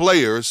former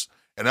players,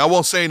 and I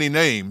won't say any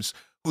names,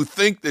 who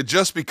think that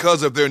just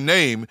because of their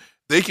name,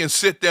 they can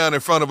sit down in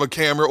front of a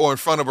camera or in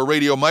front of a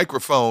radio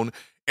microphone,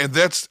 and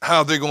that's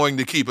how they're going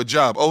to keep a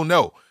job. Oh,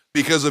 no,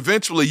 because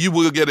eventually you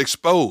will get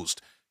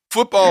exposed.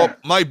 Football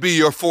might be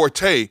your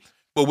forte,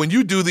 but when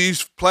you do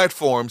these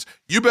platforms,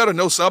 you better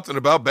know something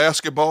about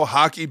basketball,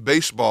 hockey,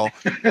 baseball.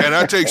 And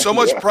I take so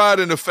much pride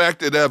in the fact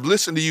that I've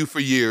listened to you for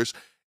years,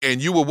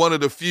 and you were one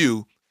of the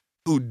few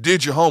who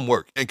did your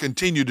homework and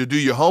continue to do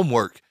your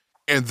homework.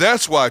 And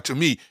that's why, to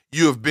me,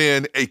 you have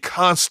been a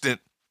constant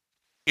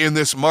in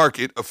this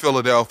market of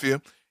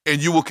Philadelphia,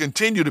 and you will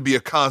continue to be a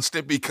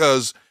constant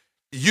because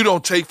you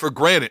don't take for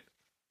granted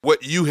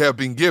what you have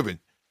been given.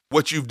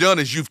 What you've done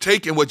is you've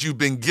taken what you've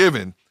been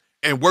given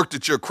and worked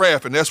at your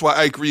craft, and that's why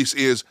Ike Reese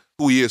is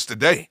who he is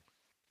today.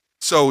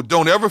 So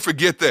don't ever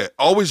forget that.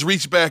 Always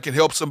reach back and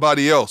help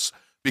somebody else,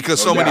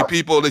 because so many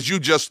people, as you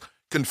just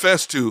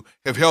confessed to,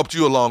 have helped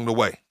you along the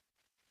way.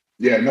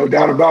 Yeah, no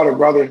doubt about it,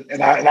 brother.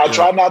 And I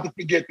try not to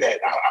forget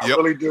that. I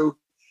really do.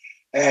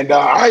 And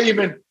I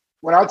even,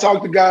 when I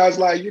talk to guys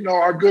like,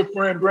 our good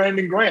friend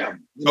Brandon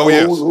Graham,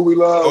 who we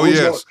love. Oh,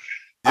 yes.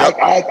 Yep.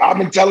 I've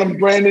been telling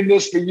Brandon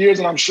this for years,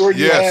 and I'm sure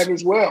you have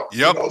as well.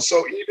 Yep.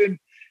 So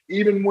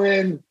even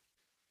when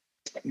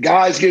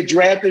guys get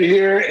drafted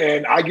here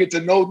and I get to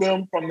know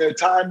them from their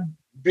time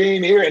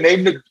being here, and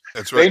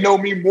they know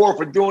me more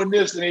for doing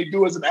this than they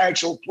do as an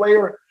actual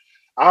player,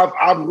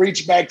 I've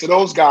reached back to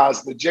those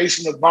guys, the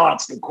Jason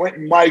Avants, the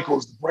Quentin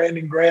Michaels, the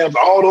Brandon Grahams,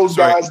 all those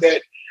guys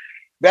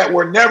that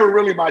were never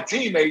really my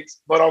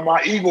teammates, but are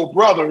my Eagle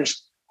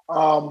brothers.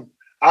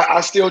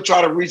 I still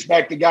try to reach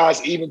back to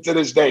guys even to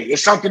this day.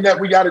 It's something that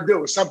we got to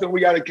do. It's something we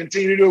got to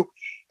continue to do.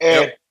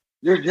 And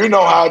you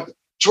know how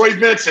Troy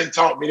Vincent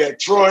taught me that.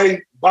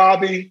 Troy,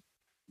 Bobby,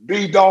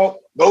 B-Dog,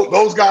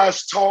 those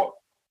guys taught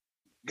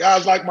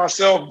guys like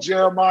myself,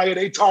 Jeremiah,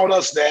 they taught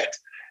us that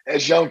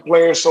as young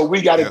players. So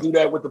we got to do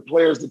that with the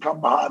players that come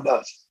behind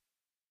us.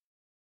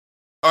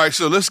 All right,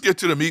 so let's get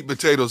to the meat and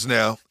potatoes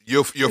now.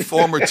 Your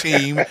former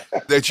team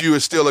that you are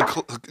still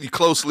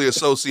closely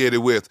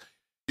associated with,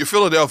 your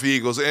Philadelphia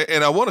Eagles.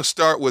 And I want to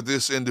start with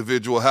this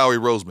individual, Howie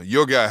Roseman,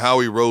 your guy,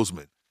 Howie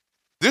Roseman.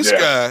 This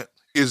guy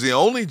is the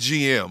only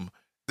GM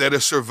that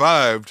has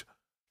survived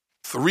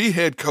 3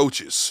 head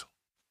coaches.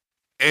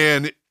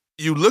 And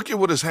you look at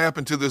what has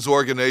happened to this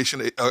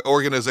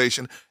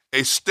organization,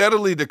 a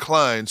steadily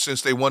declined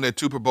since they won that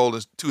Super Bowl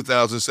in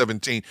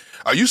 2017.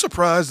 Are you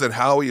surprised that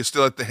Howie is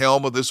still at the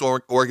helm of this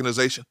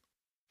organization?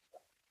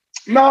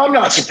 No, I'm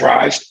not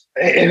surprised.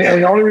 And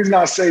the only reason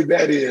I say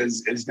that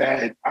is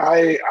that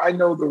I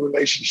know the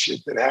relationship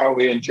that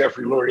Howie and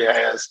Jeffrey Lurie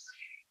has.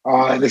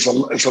 And it's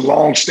a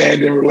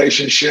long-standing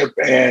relationship.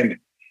 And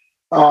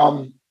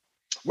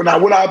would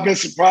I have been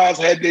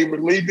surprised had they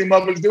relieved him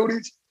of his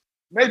duties?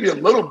 Maybe a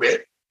little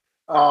bit.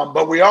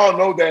 But we all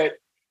know that,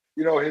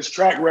 his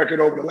track record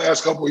over the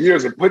last couple of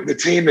years of putting the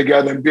team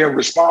together and being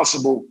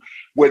responsible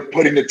with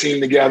putting the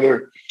team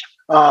together,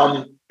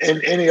 and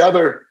any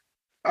other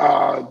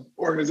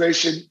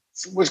organization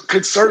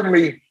could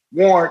certainly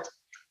warrant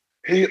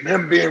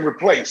him being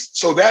replaced.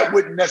 So that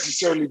wouldn't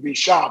necessarily be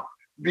shocking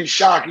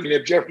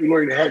if Jeffrey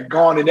Lurie had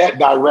gone in that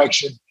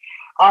direction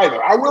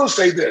either. I will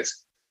say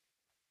this,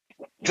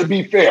 to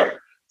be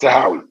fair to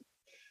Howie.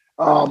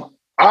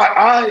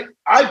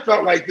 I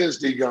felt like this,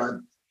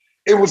 D-Gun.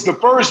 It was the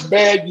first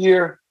bad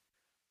year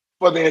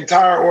for the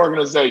entire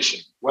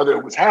organization, whether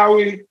it was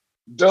Howie,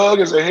 Doug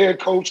as a head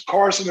coach,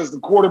 Carson as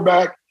the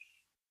quarterback.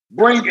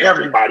 Bring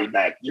everybody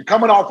back. You're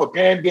coming off a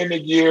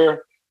pandemic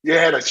year. You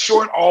had a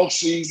short off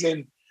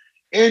season,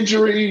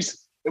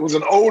 injuries. It was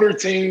an older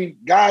team.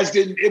 Guys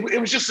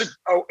it was just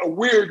a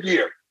weird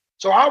year.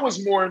 So I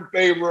was more in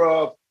favor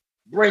of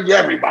bring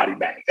everybody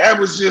back. That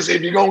was just,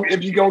 if you're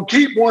gonna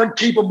keep one,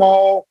 keep them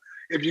all.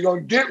 if you're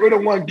going to get rid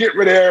of one, get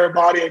rid of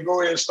everybody and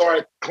go ahead and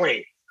start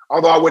clean.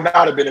 Although I would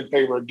not have been in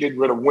favor of getting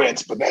rid of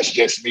Wentz, but that's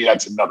just me.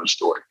 That's another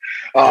story.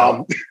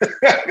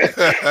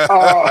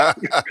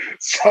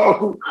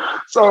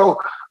 So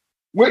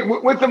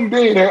with them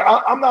being here,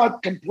 I'm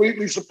not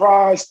completely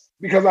surprised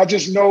because I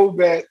just know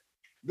that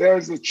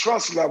there's a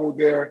trust level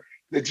there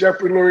that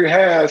Jeffrey Lurie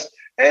has.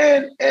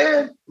 And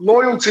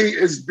loyalty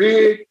is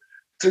big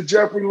to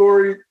Jeffrey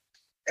Lurie.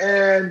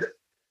 And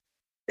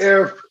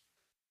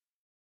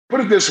put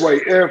it this way,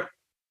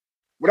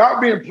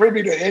 without being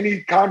privy to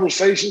any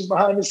conversations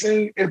behind the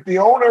scene, if the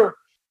owner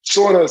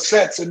sort of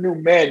sets a new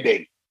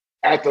mandate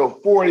at the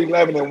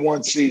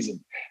 4-11-1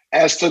 season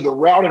as to the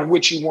route in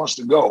which he wants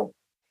to go,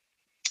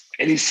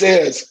 and he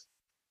says,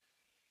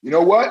 you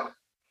know what?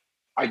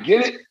 I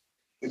get it.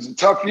 It's a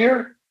tough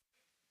year.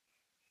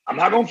 I'm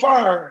not going to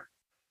fire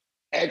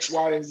X,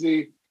 Y, and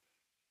Z.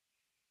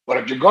 But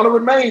if you're going to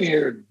remain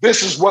here,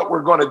 this is what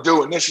we're going to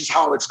do, and this is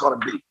how it's going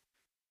to be.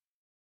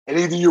 And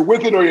either you're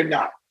with it or you're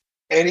not.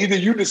 And either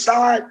you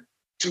decide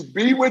to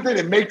be with it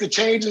and make the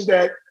changes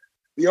that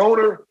the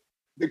owner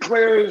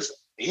declares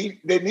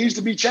that needs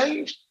to be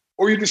changed,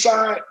 or you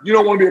decide you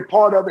don't want to be a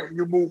part of it and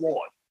you move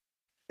on.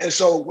 And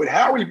so with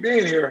Howie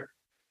being here,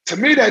 to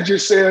me, that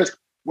just says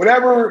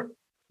whatever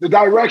the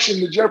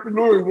direction that Jeffrey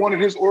Lurie wanted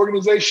his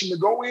organization to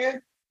go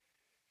in,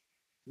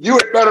 you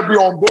had better be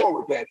on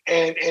board with that.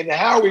 And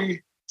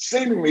Howie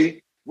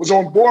seemingly was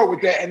on board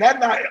with that. And that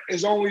not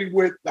is only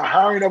with the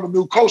hiring of a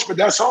new coach, but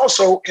that's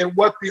also in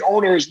what the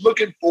owner is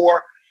looking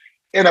for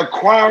in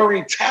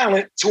acquiring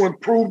talent to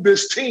improve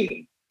this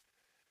team,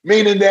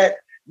 meaning that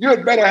you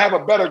had better have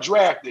a better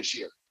draft this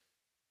year.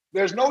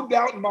 There's no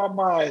doubt in my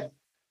mind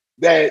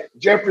that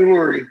Jeffrey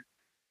Lurie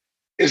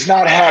is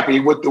not happy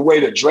with the way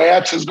the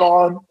draft has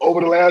gone over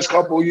the last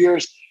couple of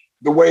years,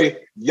 the way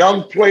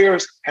young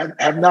players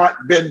have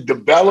not been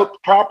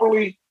developed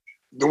properly,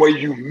 the way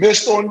you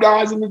missed on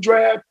guys in the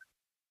draft.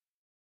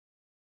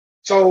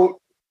 So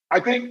I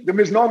think the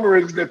misnomer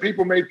is that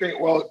people may think,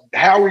 well,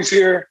 Howie's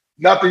here,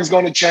 nothing's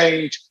going to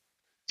change.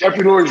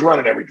 Jeffrey Lurie's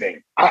running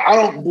everything. I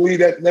don't believe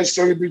that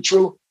necessarily to be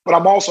true, but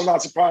I'm also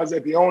not surprised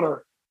that the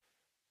owner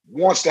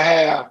wants to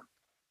have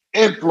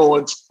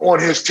influence on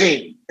his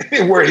team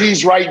where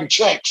he's writing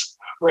checks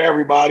for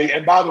everybody.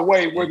 And by the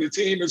way, where the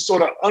team has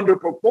sort of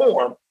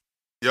underperformed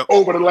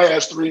over the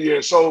last 3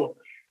 years. So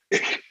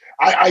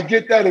I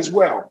get that as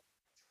well.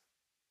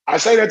 I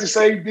say that to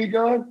say,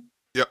 D-Gun,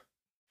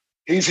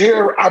 he's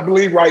here, I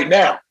believe, right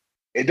now.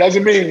 It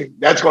doesn't mean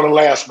that's going to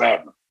last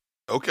forever.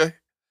 Okay.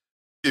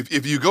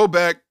 If you go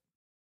back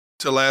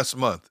to last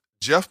month,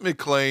 Jeff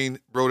McLane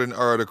wrote an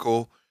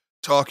article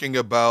talking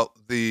about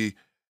the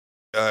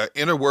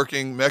inner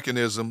working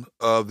mechanism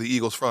of the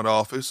Eagles front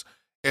office.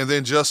 And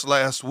then just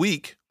last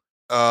week,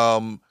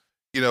 The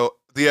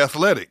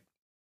Athletic,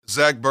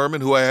 Zach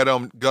Berman, who I had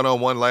on Gun on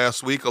One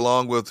last week,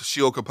 along with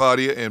Sheil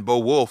Kapadia and Bo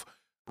Wolf,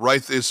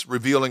 write this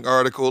revealing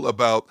article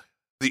about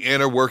the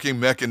inner working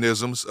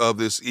mechanisms of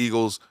this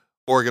Eagles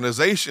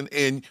organization.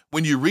 And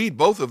when you read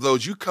both of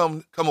those, you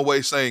come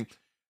away saying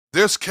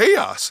there's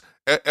chaos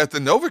at the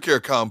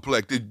NovaCare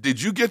complex.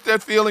 Did you get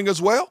that feeling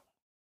as well?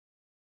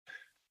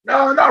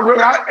 No, not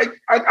really.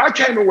 I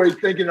came away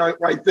thinking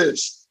like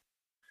this.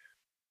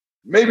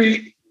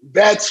 Maybe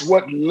that's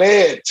what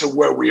led to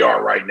where we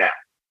are right now,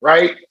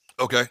 right?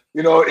 Okay.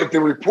 If the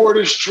report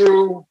is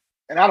true,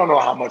 and I don't know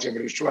how much of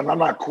it is true, and I'm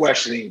not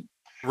questioning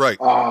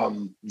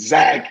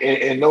Zach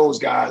and those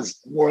guys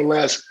more or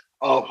less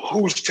of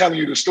who's telling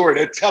you the story.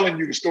 They're telling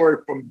you the story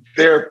from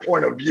their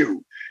point of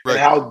view and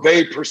how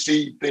they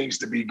perceive things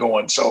to be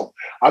going. So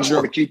I just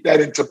want to keep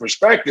that into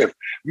perspective.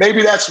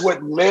 Maybe that's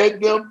what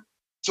led them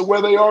to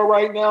where they are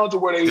right now, to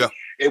where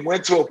it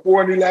went to a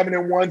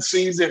 4-11-1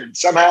 season, and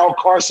somehow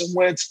Carson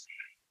Wentz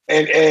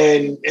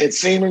and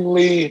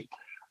seemingly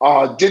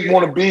didn't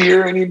want to be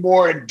here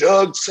anymore, and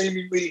Doug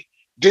seemingly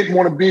didn't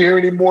want to be here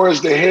anymore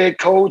as the head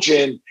coach,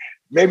 and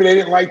maybe they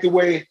didn't like the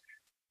way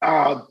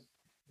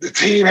the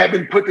team had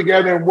been put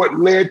together and what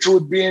led to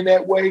it being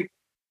that way.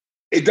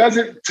 It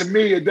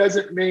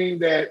doesn't mean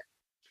that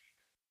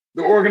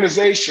the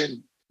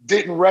organization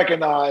didn't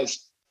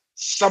recognize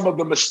some of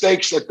the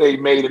mistakes that they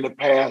made in the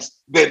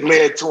past that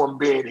led to them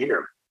being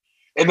here,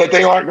 and that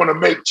they aren't going to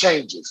make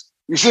changes.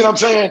 You see what I'm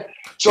saying?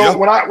 So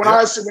when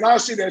I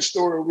see that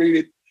story, read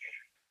it,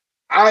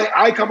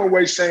 I come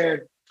away saying,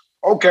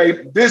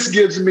 okay, this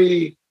gives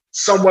me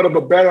somewhat of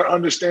a better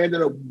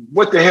understanding of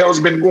what the hell's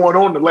been going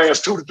on the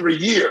last 2 to 3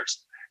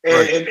 years,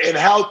 and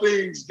how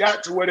things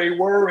got to where they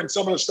were, and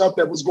some of the stuff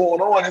that was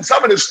going on, and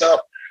some of this stuff,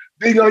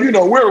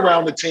 we're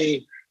around the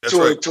team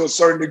to a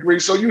certain degree,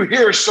 so you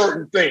hear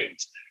certain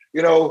things.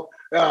 And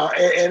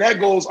that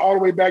goes all the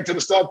way back to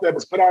the stuff that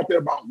was put out there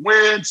about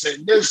Wentz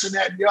and this and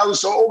that and the other.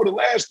 So over the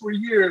last 3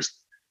 years,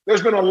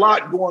 there's been a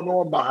lot going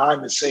on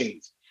behind the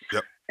scenes.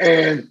 Yep.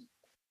 And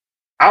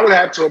I would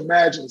have to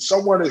imagine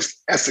someone as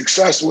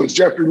successful as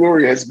Jeffrey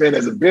Lurie has been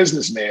as a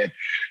businessman,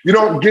 you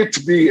don't get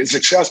to be as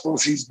successful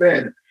as he's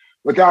been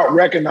without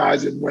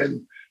recognizing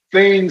when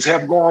things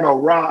have gone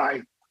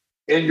awry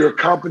in your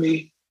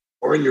company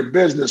or in your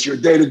business, your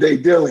day-to-day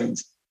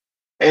dealings,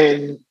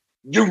 and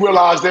you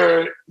realize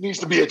there needs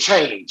to be a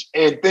change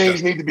and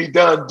things need to be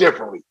done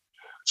differently.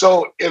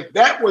 So if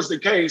that was the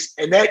case,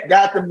 and that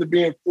got them to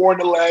being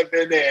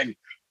 4-11 and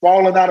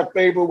falling out of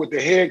favor with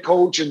the head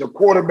coach and the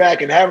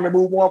quarterback and having to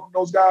move on from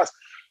those guys,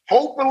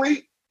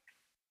 hopefully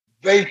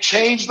they've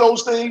changed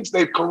those things.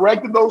 They've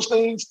corrected those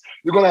things.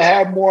 You're going to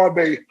have more of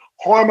a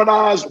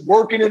harmonized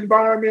working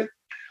environment.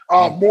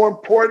 More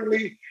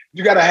importantly,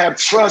 you got to have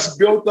trust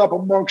built up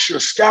amongst your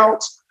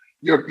scouts,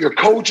 your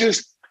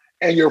coaches,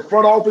 and your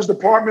front office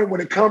department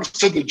when it comes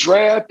to the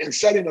draft and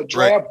setting a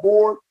draft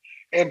board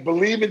and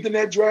believing in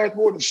that draft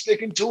board and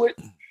sticking to it.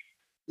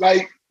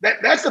 Like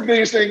that's the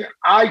biggest thing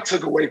I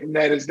took away from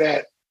that, is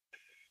that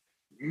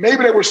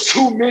maybe there was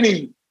too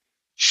many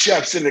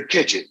chefs in the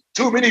kitchen,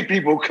 too many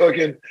people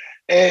cooking,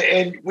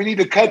 and we need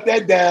to cut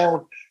that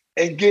down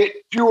and get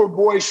fewer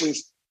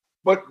voices.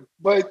 But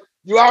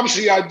you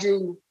obviously got to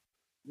do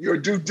your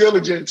due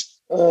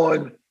diligence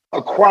on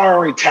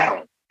acquiring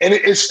talent. And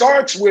it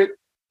starts with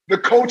the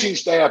coaching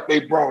staff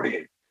they brought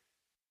in,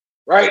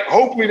 right?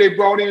 Hopefully they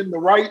brought in the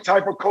right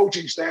type of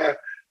coaching staff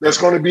that's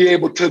going to be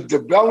able to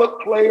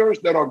develop players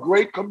that are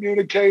great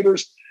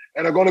communicators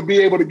and are going to be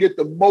able to get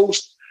the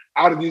most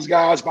out of these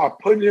guys by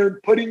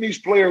putting these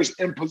players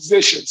in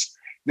positions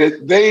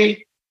that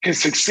they can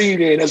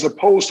succeed in, as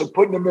opposed to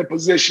putting them in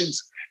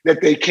positions that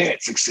they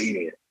can't succeed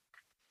in.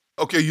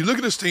 Okay, you look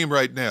at this team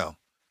right now.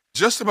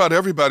 Just about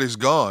everybody's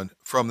gone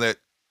from that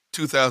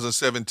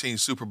 2017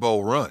 Super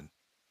Bowl run.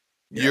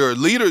 Yeah. Your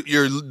leader,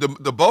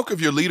 the bulk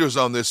of your leaders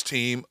on this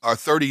team are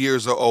 30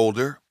 years or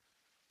older.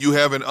 You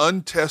have an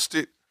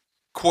untested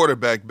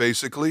quarterback,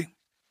 basically,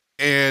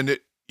 and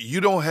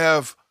you don't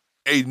have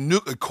a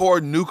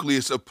core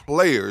nucleus of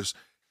players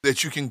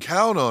that you can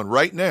count on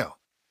right now.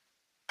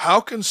 How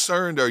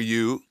concerned are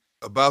you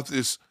about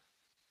this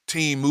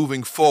team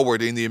moving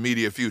forward in the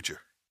immediate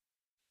future?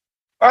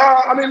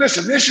 I mean,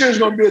 listen, this year is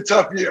going to be a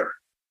tough year,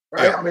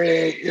 right? Yeah. I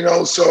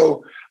mean,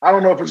 so I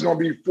don't know if it's going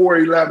to be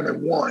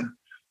 4-11-1,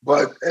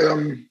 but,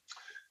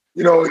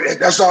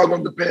 that's all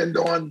going to depend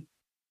on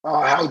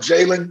how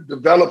Jalen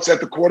develops at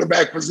the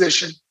quarterback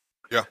position.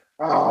 Yeah.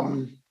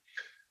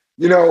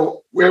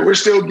 We're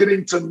still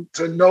getting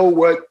to know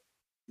what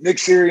Nick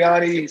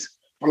Sirianni's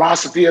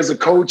philosophy as a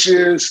coach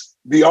is,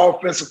 the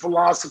offensive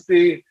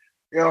philosophy,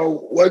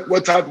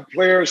 what type of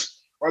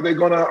players are they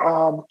going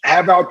to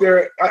have out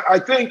there. I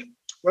think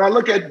when I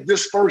look at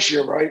this first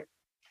year, right,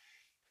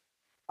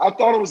 I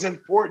thought it was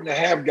important to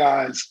have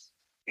guys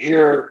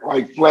here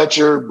like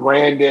Fletcher,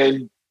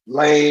 Brandon,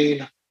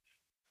 Lane,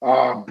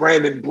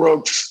 Brandon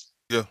Brooks.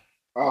 Yeah.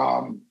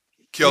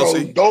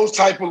 Kelsey. Those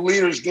type of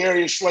leaders,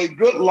 Darius Slay,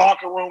 good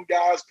locker room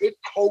guys, good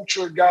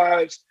culture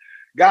guys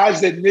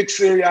that Nick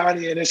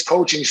Sirianni and his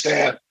coaching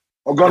staff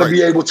are going to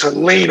be able to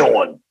lean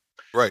on.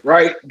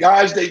 Right.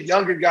 Guys that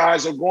younger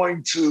guys are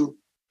going to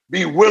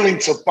be willing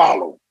to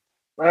follow,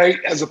 right?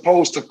 As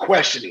opposed to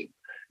questioning.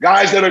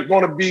 Guys that are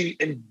going to be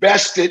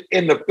invested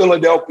in the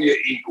Philadelphia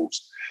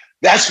Eagles.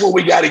 That's what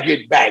we got to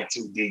get back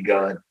to,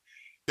 D-Gun.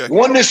 Okay.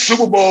 Won this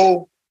Super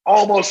Bowl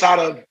almost out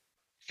of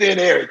thin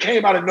air. It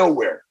came out of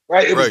nowhere,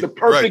 right? It was the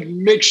perfect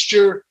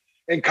mixture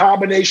and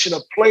combination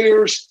of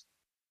players,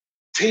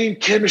 team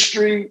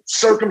chemistry,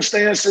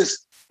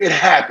 circumstances. It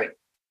happened.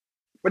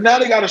 But now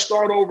they got to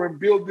start over and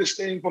build this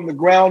thing from the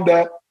ground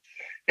up.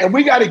 And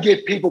we got to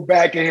get people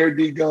back in here,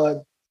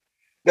 D-Gun,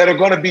 that are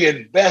going to be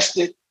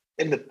invested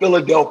in the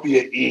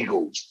Philadelphia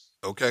Eagles.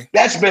 Okay.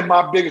 That's been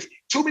my biggest.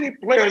 Too many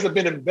players have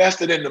been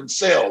invested in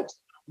themselves.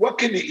 What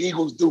can the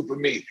Eagles do for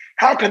me?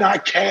 How can I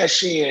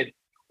cash in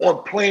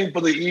on playing for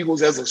the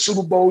Eagles as a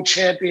Super Bowl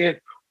champion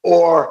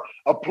or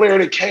a player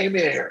that came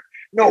in here?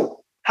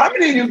 No. How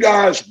many of you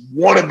guys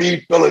want to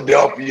be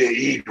Philadelphia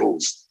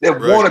Eagles that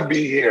want to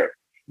be here?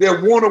 They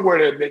want to wear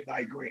their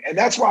midnight green. And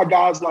that's why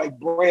guys like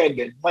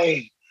Brandon,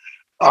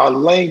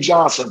 Lane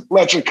Johnson,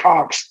 Fletcher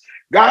Cox,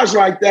 guys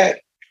like that,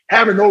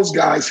 having those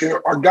guys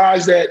here are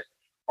guys that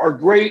are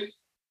great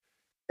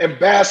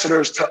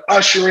ambassadors to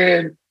usher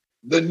in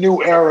the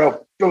new era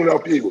of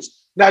Philadelphia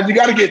Eagles. Now, you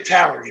got to get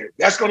talent here.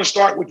 That's going to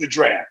start with the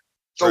draft.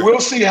 So we'll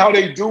see how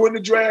they do in the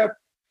draft.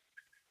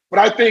 But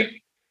I think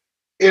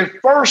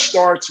it first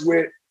starts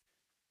with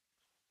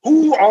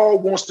who all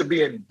wants to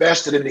be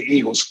invested in the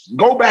Eagles.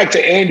 Go back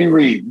to Andy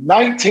Reid,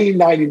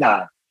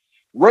 1999.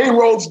 Ray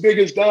Rhodes'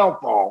 biggest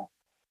downfall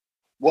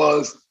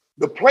was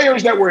the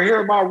players that were here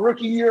in my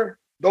rookie year,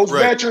 those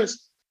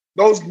veterans,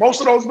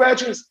 most of those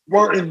veterans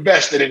weren't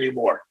invested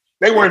anymore.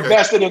 They were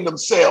invested in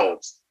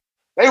themselves.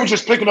 They were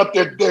just picking up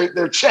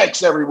their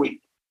checks every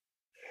week.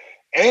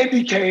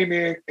 Andy came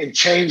in and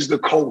changed the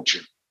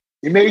culture.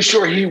 He made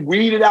sure he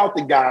weeded out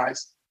the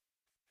guys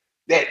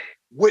that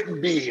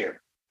wouldn't be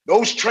here.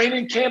 Those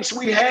training camps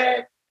we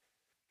had,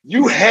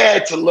 you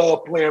had to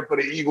love playing for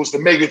the Eagles to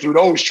make it through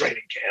those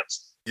training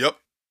camps. Yep.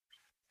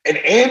 And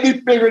Andy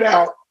figured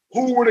out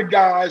who were the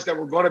guys that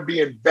were going to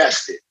be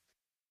invested.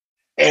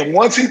 And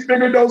once he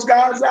figured those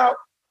guys out,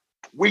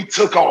 we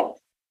took off.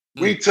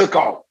 We took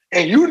off.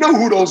 And you knew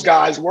who those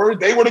guys were.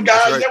 They were the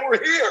guys that were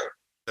here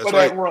for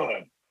that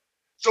run.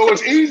 So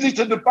it's easy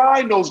to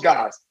define those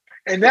guys.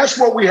 And that's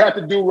what we have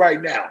to do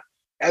right now.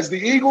 As the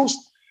Eagles,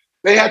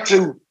 they had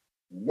to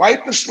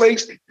wipe the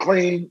slates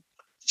clean,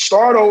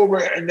 start over,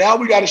 and now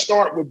we got to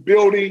start with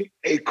building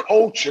a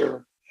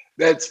culture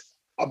that's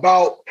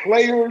about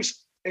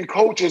players and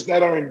coaches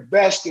that are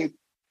invested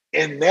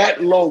in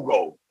that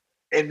logo,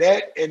 in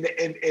that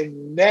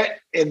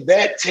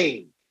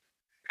team.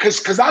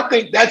 Because I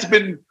think that's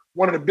been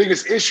one of the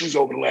biggest issues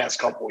over the last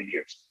couple of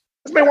years.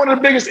 It's been one of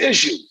the biggest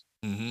issues.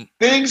 Mm-hmm.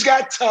 Things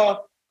got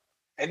tough,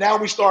 and now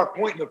we start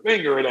pointing the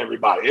finger at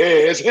everybody. Yeah,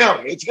 it's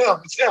him.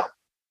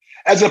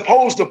 As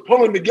opposed to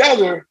pulling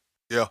together,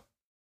 yeah,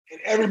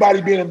 and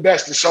everybody being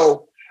invested.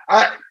 So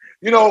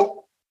they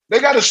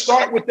got to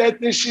start with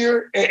that this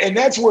year, and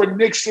that's where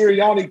Nick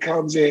Sirianni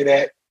comes in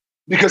at,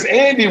 because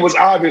Andy was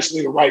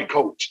obviously the right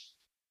coach.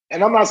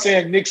 And I'm not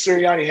saying Nick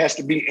Sirianni has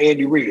to be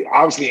Andy Reid.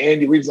 Obviously,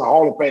 Andy Reid's a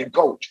Hall of Fame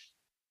coach.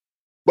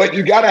 But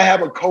you got to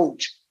have a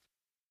coach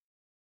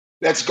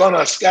that's going to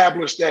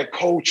establish that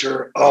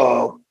culture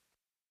of,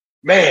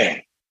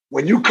 man,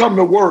 when you come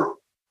to work,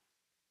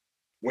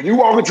 when you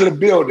walk into the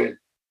building,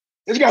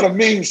 it's got to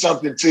mean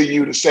something to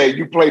you to say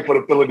you play for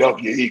the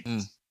Philadelphia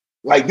Eagles.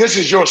 Like, this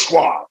is your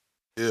squad.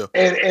 Yeah.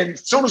 And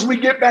as soon as we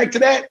get back to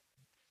that,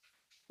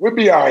 we'll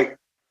be all right.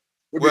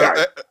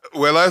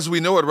 Well, as we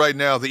know it right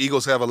now, the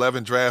Eagles have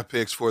 11 draft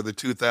picks for the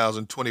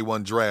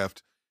 2021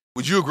 draft.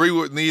 Would you agree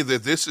with me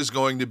that this is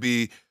going to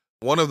be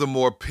one of the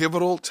more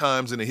pivotal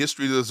times in the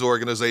history of this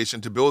organization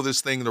to build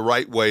this thing the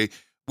right way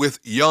with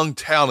young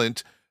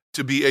talent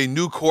to be a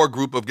new core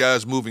group of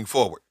guys moving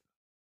forward?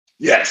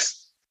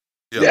 Yes.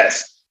 Yeah.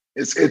 Yes.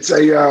 It's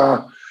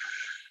a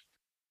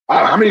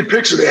how many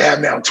picks do they have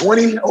now?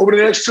 20 over the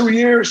next 2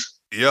 years?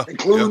 Yeah.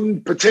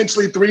 Including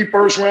potentially 3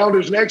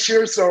 first-rounders next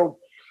year. So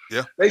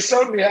yeah, they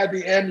certainly have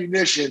the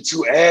ammunition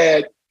to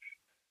add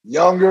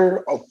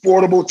younger,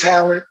 affordable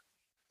talent,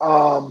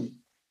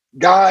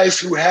 guys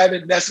who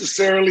haven't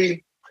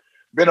necessarily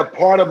been a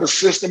part of a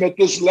system at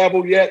this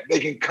level yet. They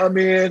can come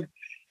in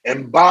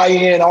and buy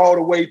in all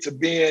the way to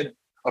being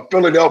a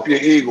Philadelphia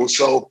Eagle.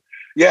 So,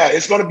 yeah,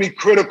 it's going to be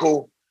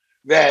critical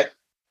that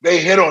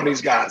they hit on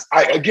these guys.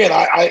 I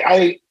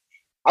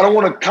don't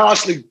want to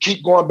constantly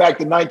keep going back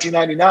to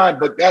 1999,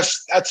 but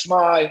that's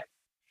my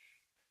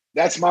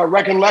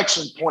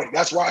recollection point.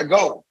 That's where I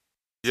go.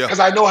 Yeah.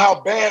 Because I know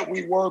how bad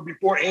we were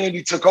before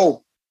Andy took over.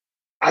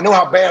 I know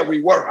how bad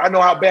we were. I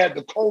know how bad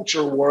the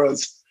culture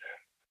was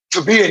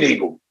to be an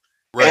Eagle.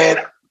 Right. And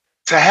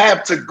to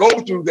have to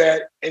go through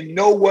that and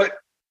know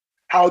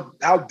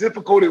how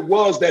difficult it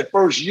was that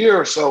first year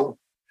or so,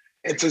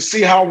 and to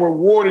see how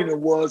rewarding it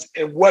was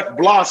and what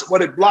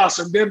it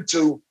blossomed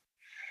into.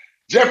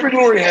 Jeffrey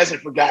Lurie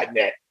hasn't forgotten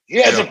that.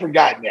 He hasn't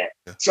forgotten that.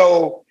 Yeah.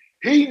 So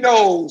he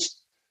knows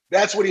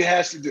that's what he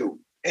has to do.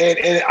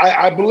 And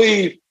I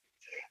believe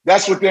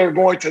that's what they're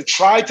going to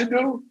try to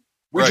do.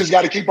 We just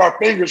got to keep our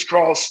fingers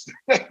crossed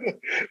that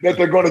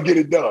they're going to get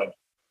it done.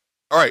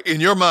 All right. In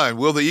your mind,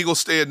 will the Eagles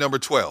stay at number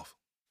 12?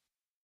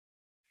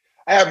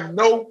 I have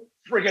no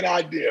freaking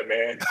idea,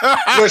 man.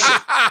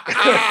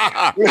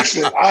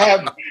 Listen,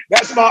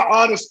 that's my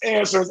honest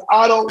answers.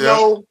 I don't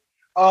know.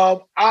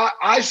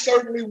 I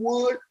certainly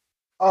would.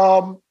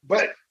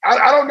 But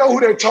I don't know who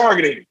they're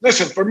targeting.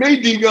 Listen, for me,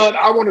 D-Gun,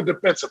 I want a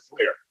defensive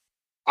player.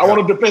 I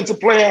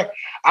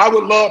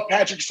would love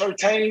Patrick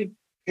Surtain.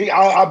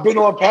 I've been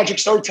on Patrick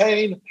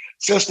Surtain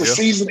since the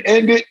season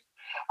ended.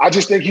 I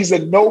just think he's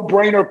a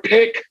no-brainer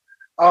pick.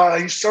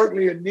 He's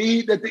certainly a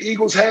need that the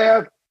Eagles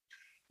have.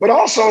 But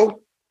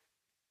also,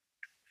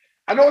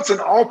 I know it's an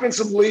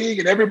offensive league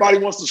and everybody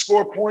wants to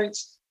score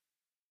points.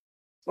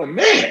 But,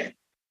 man,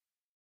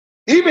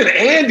 even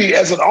Andy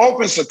as an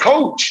offensive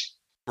coach,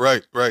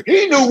 Right.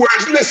 he knew where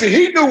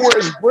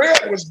his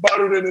bread was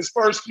buttered in his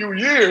first few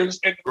years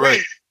in the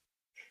league.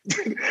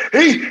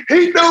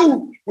 He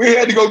knew we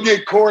had to go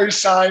get Corey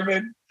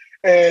Simon,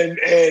 and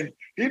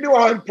he knew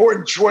how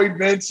important Troy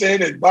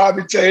Vincent and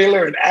Bobby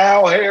Taylor and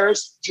Al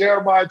Harris,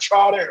 Jeremiah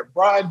Trotter and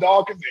Brian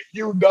Dawkins and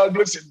Hugh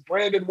Douglas and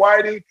Brandon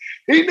Whiting.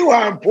 He knew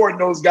how important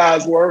those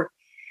guys were.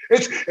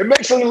 It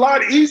makes it a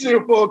lot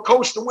easier for a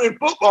coach to win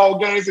football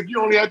games if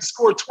you only have to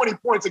score 20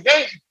 points a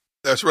game.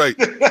 That's right.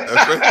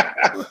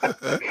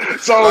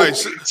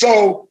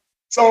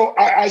 So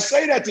I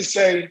say that to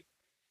say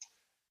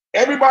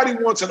everybody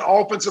wants an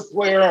offensive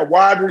player, a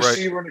wide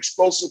receiver, an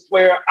explosive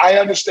player. I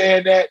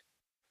understand that.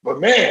 But,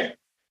 man,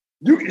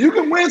 you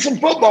can win some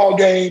football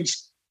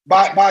games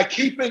by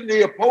keeping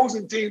the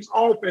opposing team's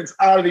offense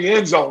out of the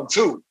end zone,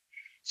 too.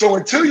 So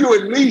until you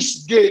at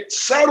least get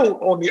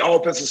settled on the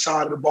offensive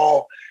side of the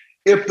ball,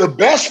 if the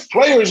best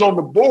players on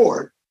the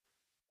board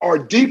are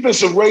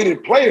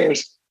defensive-rated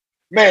players,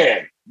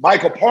 man,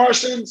 Michael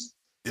Parsons.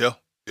 Yeah.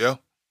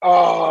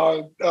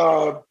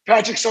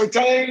 Patrick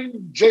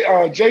Surtain,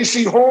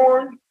 J.C.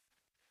 Horn.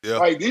 Yeah.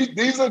 Like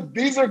these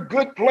are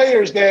good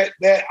players that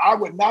I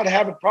would not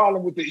have a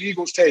problem with the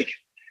Eagles taking.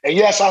 And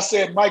yes, I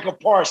said Michael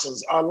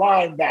Parsons, a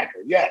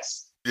linebacker.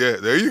 Yes. Yeah,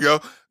 there you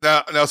go.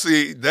 Now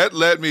see, that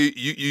led me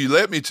you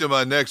led me to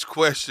my next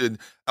question.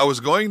 I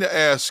was going to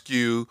ask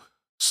you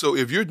So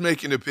if you're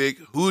making a pick,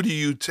 who do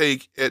you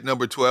take at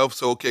number 12?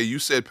 So, okay, you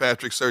said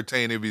Patrick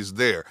Surtain if he's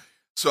there.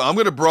 So I'm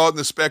going to broaden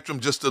the spectrum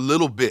just a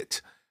little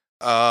bit.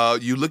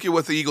 You look at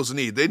what the Eagles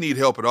need. They need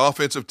help at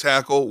offensive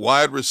tackle,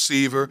 wide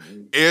receiver,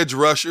 edge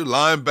rusher,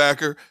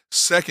 linebacker,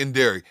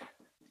 secondary.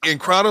 In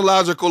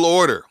chronological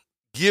order,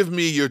 give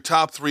me your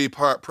top three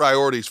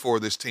priorities for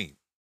this team.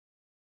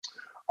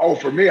 Oh,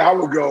 for me, I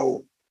would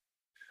go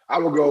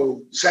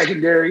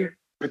secondary,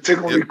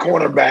 particularly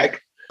cornerback.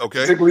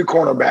 Okay. Particularly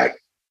cornerback.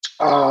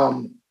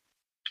 And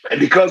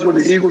because where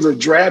the Eagles are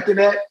drafting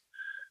at,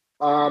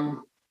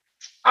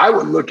 I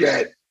would look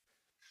at,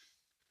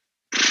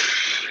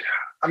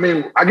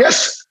 I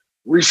guess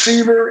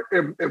receiver,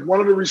 if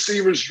one of the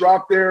receivers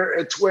dropped there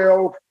at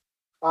 12,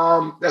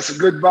 that's a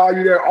good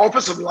value there.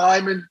 Offensive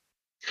lineman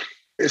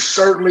is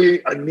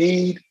certainly a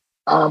need.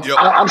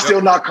 I'm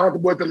still not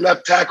comfortable with the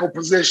left tackle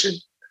position,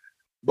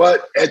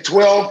 but at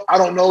 12, I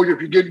don't know if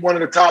you're getting one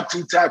of the top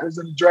 2 tackles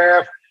in the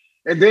draft.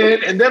 And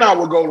then I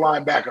would go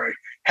linebacker.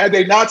 Had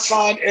they not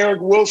signed Eric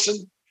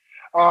Wilson,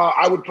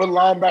 I would put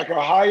linebacker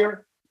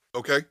higher.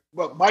 Okay.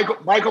 But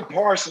Michael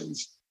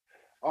Parsons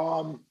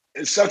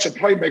is such a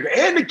playmaker.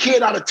 And the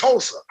kid out of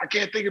Tulsa, I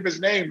can't think of his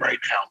name right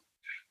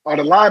now,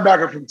 the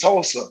linebacker from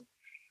Tulsa.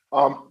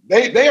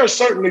 They are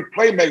certainly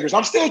playmakers.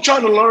 I'm still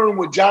trying to learn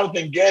what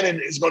Jonathan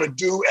Gannon is going to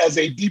do as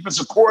a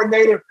defensive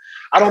coordinator.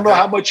 I don't know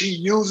how much he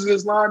uses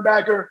his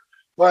linebacker,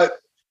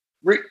 but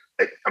you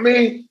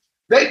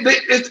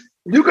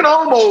can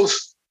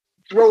almost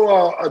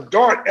throw a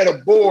dart at a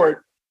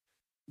board.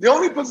 The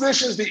only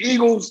positions the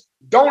Eagles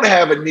don't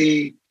have a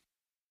need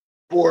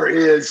for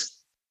is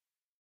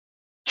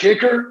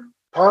kicker,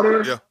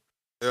 punter,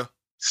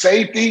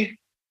 safety,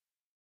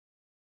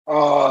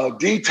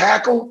 D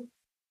tackle,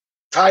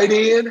 tight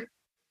end,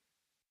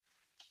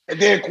 and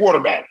then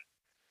quarterback.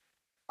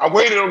 I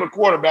waited on the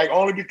quarterback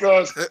only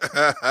because the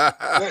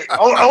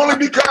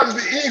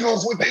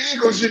Eagles, with the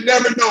Eagles, you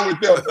never know with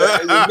them.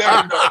 You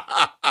never know.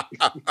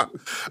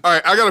 All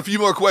right, I got a few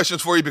more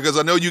questions for you because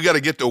I know you got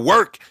to get to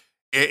work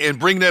and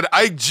bring that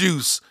Ike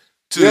juice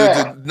to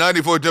the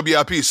 94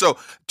 WIP. So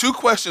 2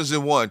 questions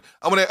in one.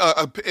 I'm going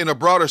to, in a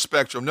broader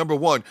spectrum. Number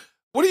 1,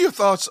 what are your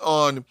thoughts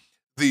on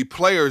the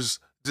players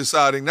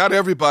deciding, not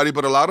everybody,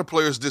 but a lot of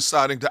players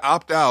deciding to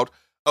opt out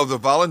of the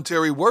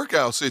voluntary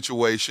workout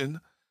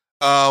situation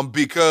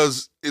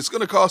because it's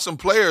going to cost some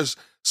players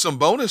some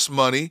bonus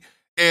money?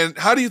 And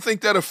how do you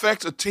think that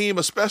affects a team,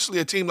 especially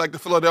a team like the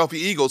Philadelphia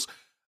Eagles?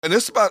 And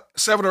it's about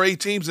 7 or 8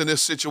 teams in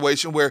this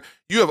situation where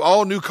you have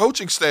all new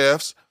coaching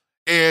staffs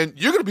and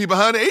you're going to be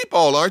behind the 8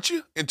 ball, aren't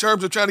you, in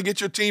terms of trying to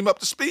get your team up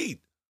to speed?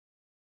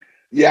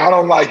 Yeah, I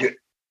don't like it.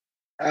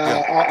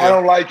 I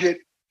don't like it.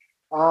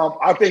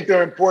 I think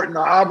they're important.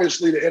 Now,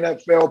 obviously, the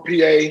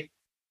NFLPA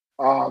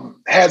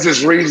has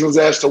its reasons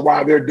as to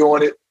why they're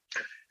doing it.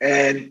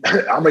 And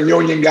I'm a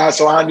union guy,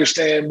 so I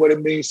understand what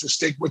it means to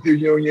stick with your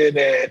union,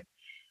 and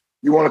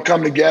you want to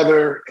come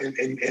together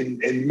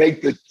and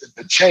make the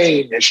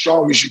chain as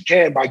strong as you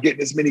can by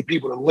getting as many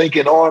people to link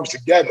in arms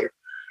together.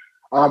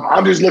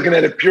 I'm just looking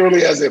at it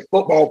purely as a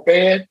football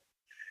fan,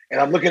 and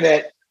I'm looking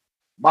at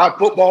my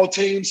football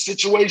team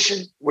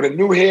situation with a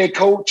new head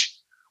coach,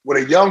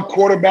 with a young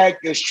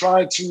quarterback that's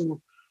trying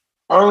to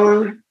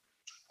earn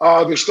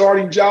the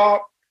starting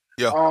job.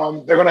 Yeah.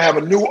 They're going to have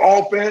a new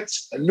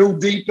offense, a new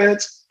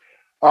defense.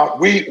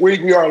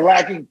 We are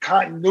lacking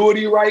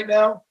continuity right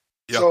now.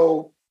 Yeah.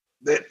 So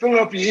the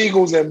Philadelphia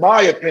Eagles, in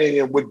my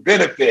opinion, would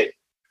benefit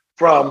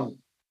from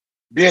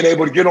being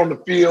able to get on the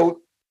field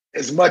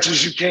as much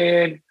as you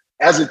can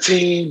as a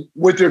team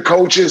with their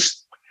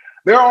coaches.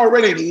 They're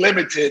already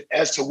limited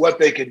as to what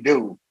they can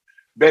do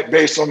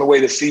based on the way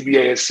the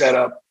CBA is set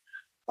up.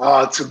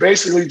 To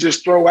basically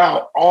just throw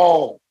out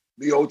all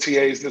the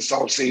OTAs this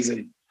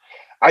offseason,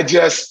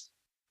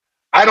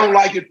 I don't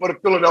like it for the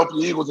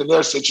Philadelphia Eagles in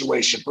their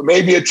situation. For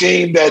maybe a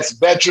team that's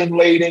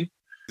veteran-laden,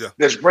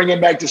 that's bringing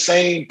back the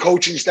same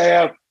coaching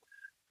staff,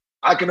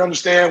 I can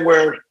understand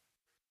where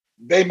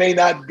they may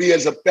not be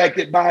as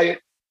affected by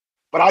it.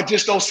 But I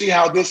just don't see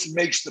how this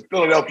makes the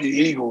Philadelphia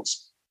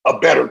Eagles a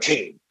better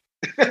team.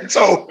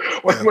 So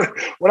when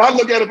I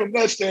look at it from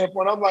that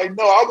standpoint, I'm like,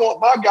 no, I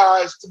want my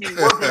guys to be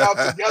working out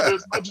together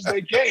as much as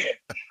they can.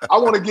 I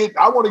want to get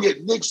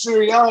Nick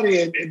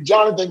Sirianni and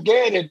Jonathan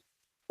Gannon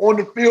on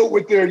the field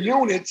with their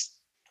units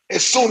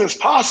as soon as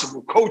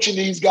possible, coaching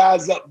these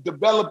guys up,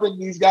 developing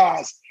these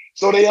guys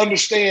so they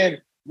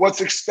understand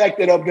what's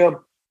expected of them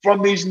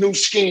from these new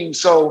schemes.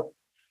 So,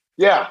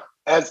 yeah,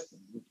 as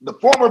the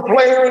former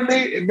player in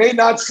me, it may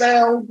not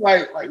sound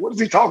like what is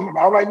he talking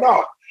about? I'm like,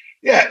 no.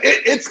 Yeah,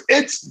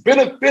 it's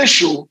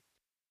beneficial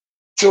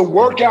to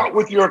work out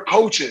with your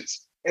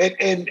coaches and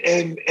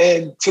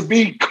to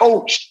be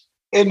coached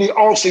in the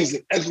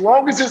offseason. As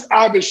long as it's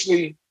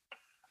obviously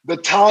the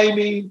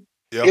timing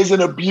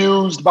isn't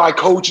abused by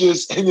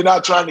coaches and you're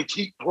not trying to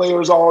keep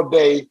players all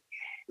day.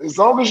 As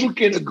long as you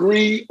can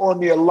agree on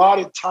the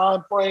allotted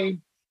time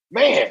frame,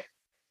 man,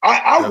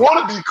 I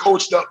want to be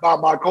coached up by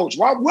my coach.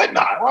 Why wouldn't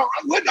I? Why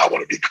wouldn't I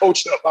want to be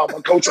coached up by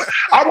my coach?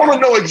 I want to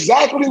know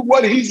exactly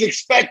what he's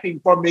expecting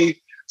from me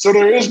So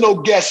there is no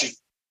guessing.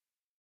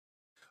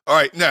 All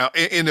right. Now,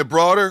 in the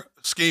broader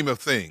scheme of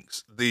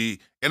things, the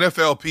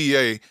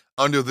NFLPA,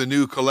 under the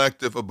new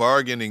collective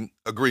bargaining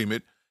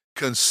agreement,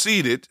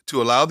 conceded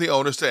to allow the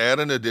owners to add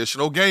an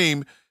additional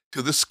game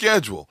to the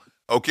schedule.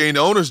 Okay, and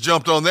the owners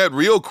jumped on that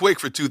real quick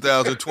for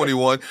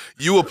 2021.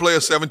 You will play a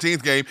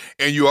 17th game,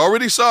 and you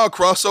already saw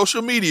across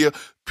social media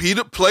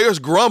players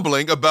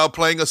grumbling about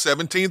playing a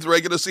 17th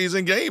regular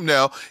season game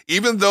now,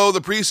 even though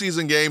the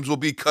preseason games will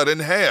be cut in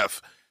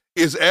half.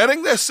 Is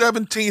adding that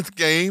 17th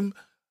game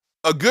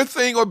a good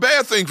thing or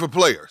bad thing for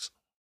players?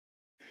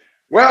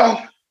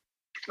 Well,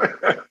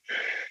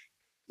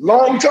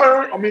 long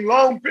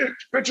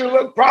picture,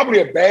 look,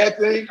 probably a bad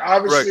thing,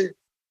 obviously.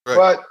 Right.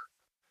 But,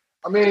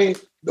 I mean,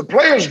 the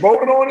players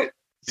voted on it,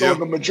 so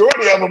the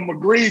majority of them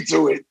agreed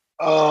to it.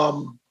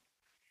 I'm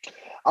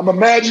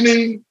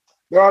imagining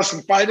there are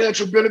some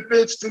financial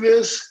benefits to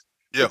this,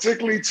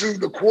 particularly to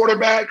the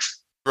quarterbacks.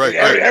 Right.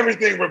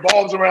 Everything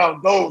revolves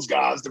around those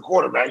guys, the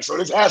quarterbacks. So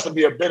this has to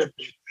be a benefit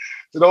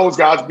to those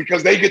guys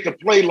because they get to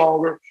play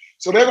longer.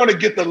 So they're going to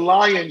get the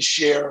lion's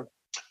share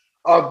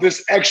of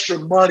this extra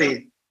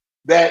money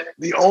that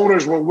the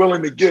owners were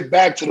willing to give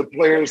back to the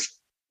players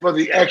for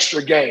the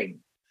extra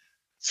game.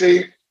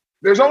 See,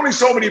 there's only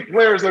so many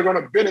players that are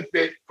going to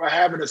benefit for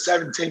having a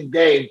 17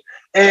 game.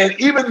 And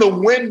even the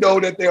window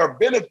that they are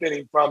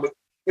benefiting from it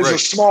is a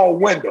small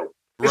window.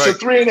 It's a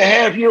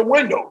 3.5-year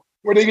window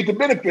where they get to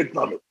benefit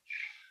from it.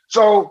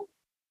 So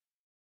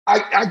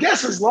I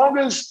guess as long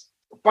as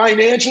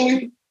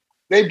financially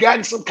they've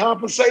gotten some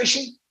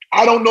compensation,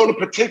 I don't know the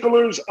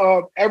particulars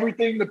of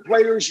everything the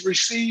players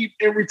receive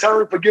in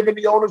return for giving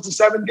the owners the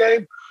 7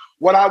 game.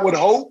 What I would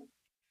hope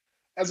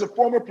as a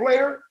former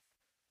player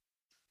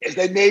is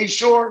they made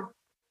sure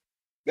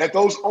that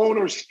those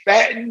owners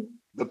fatten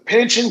the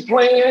pension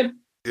plan,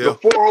 the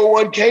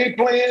 401k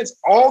plans,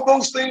 all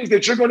those things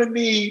that you're going to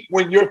need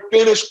when you're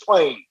finished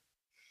playing.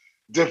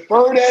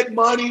 Defer that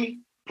money,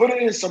 put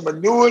it in some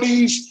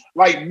annuities,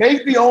 like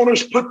make the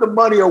owners put the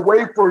money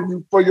away for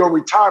you for your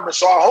retirement.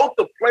 So I hope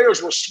the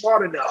players were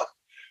smart enough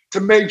to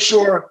make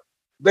sure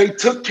they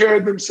took care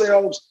of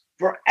themselves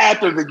for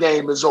after the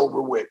game is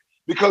over with.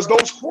 Because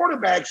those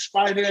quarterbacks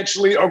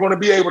financially are going to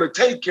be able to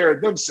take care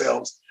of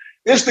themselves.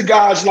 It's the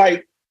guys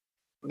like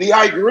the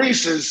Ike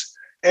Reeses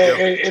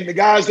and the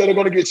guys that are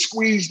going to get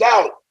squeezed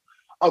out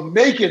of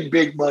making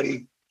big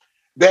money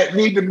that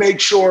need to make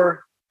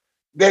sure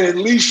that at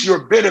least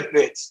your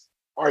benefits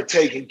are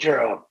taken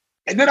care of.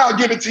 And then I'll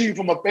give it to you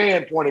from a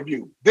fan point of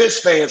view, this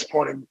fan's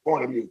point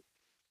of view.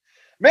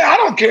 Man, I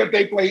don't care if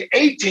they play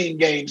 18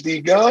 games,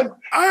 D-Gun.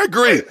 I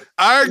agree.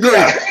 Yeah.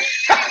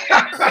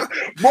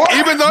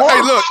 Even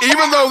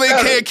though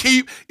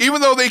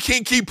they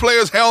can't keep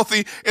players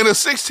healthy in a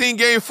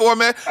 16-game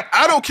format,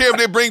 I don't care if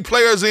they bring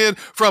players in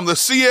from the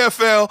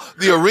CFL,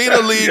 the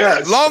Arena League,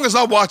 as long as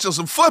I'm watching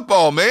some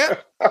football, man.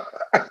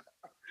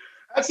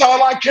 That's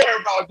all I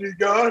care about,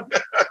 D-Gun.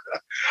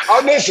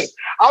 I've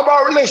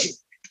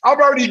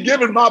already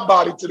given my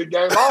body to the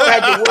game. I don't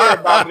have to worry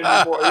about it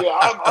anymore.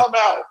 Yeah,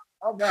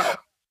 I'm out.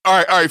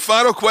 All right.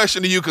 Final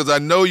question to you, because I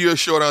know you're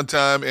short on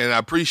time, and I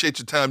appreciate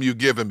your time you've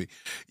given me.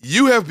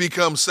 You have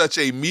become such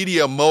a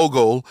media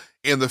mogul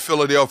in the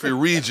Philadelphia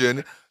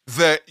region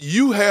that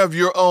you have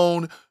your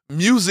own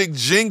music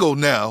jingle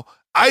now,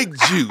 Ike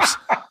Juice.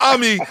 I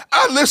mean,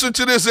 I listen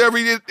to this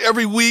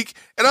every week,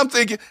 and I'm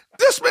thinking,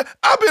 this man,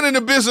 I've been in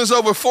the business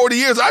over 40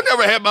 years. I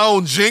never had my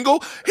own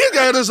jingle. He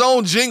got his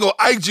own jingle,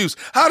 Ike Juice.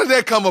 How did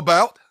that come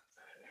about?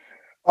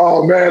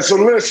 Oh, man. So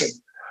listen,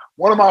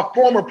 one of my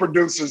former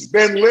producers,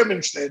 Ben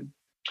Livingston.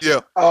 Yeah.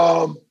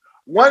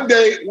 One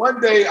day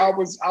I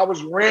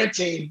was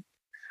ranting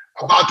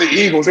about the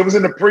Eagles. It was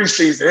in the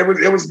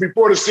preseason. It was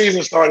before the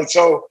season started.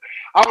 So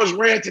I was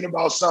ranting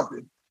about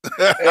something.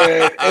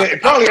 and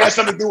it probably had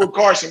something to do with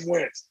Carson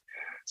Wentz.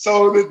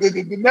 So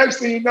the next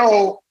thing you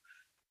know,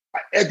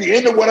 at the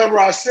end of whatever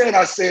I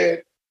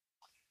said,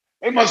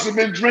 they must have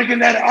been drinking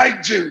that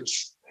Ike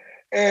juice.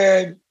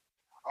 And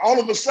all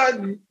of a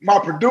sudden, my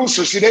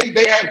producer,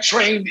 they have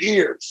trained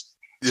ears.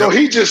 Yep. So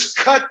he just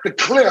cut the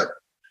clip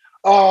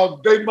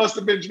of they must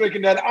have been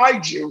drinking that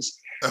Ike juice.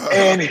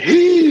 And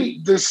he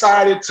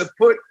decided to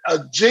put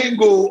a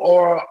jingle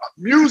or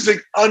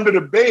music under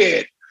the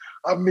bed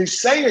of me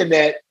saying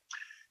that.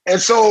 And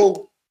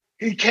so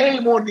he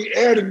came on the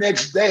air the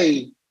next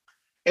day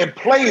and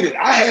played it.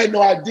 I had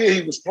no idea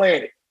he was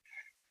playing it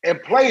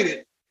and played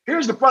it.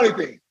 Here's the funny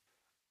thing.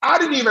 I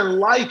didn't even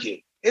like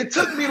it. It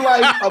took me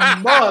like a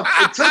month.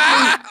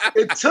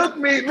 It took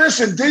me,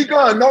 listen,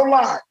 D-Gun, no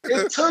lie.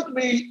 It took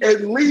me at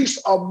least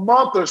a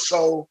month or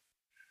so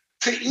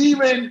to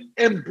even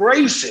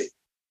embrace it.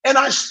 And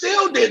I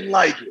still didn't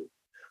like it.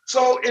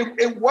 So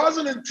it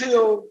wasn't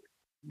until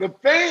the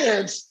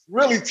fans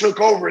really took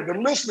over it, the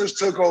listeners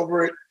took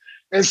over it.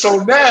 And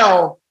so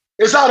now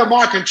it's out of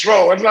my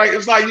control. It's like,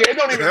 yeah, it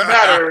don't even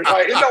matter.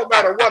 Like, it don't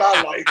matter what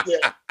I like.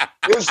 Yeah.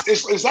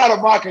 It's out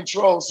of my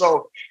control.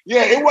 So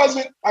yeah, it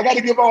wasn't, I got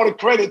to give all the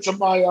credit to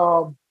my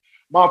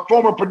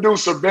former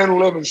producer, Ben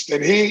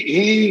Livingston.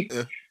 He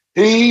created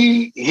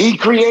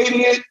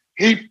it.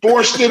 He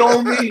forced it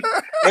on me.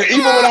 And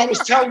even when I was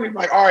telling him,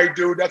 like, all right,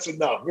 dude, that's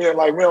enough. We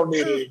don't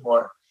need it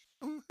anymore.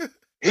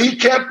 He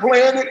kept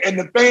playing it, and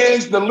the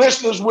fans, the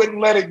listeners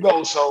wouldn't let it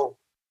go. So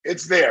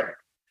it's there.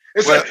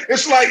 It's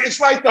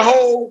like the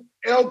whole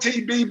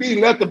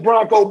LTBB, let the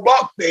Bronco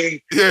buck thing.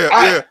 Yeah.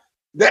 I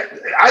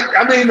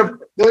mean,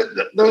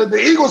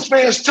 the Eagles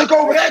fans took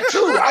over that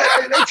too.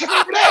 They took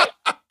over that.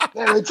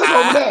 Yeah, they took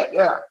over that.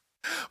 Yeah.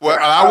 Well,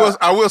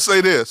 I will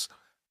say this: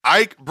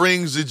 Ike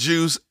brings the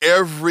juice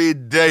every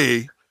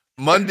day,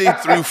 Monday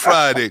through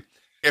Friday.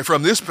 And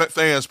from this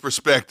fan's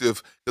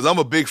perspective, because I'm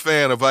a big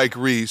fan of Ike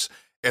Reese,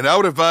 and I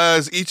would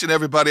advise each and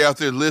everybody out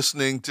there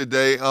listening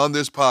today on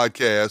this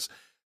podcast,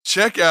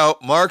 check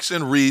out Marks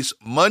and Reese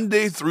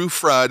Monday through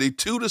Friday,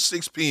 2 to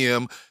 6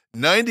 p.m.,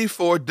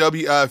 94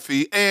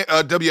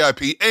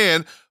 WIP,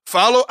 and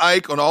follow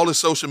Ike on all his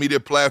social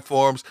media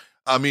platforms.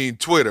 I mean,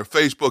 Twitter,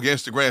 Facebook,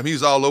 Instagram.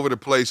 He's all over the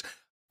place.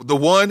 The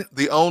one,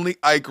 the only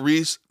Ike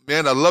Reese.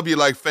 Man, I love you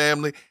like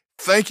family.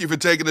 Thank you for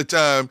taking the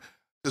time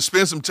to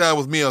spend some time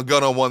with me on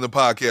Gun on One, the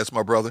podcast,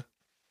 my brother.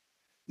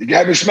 You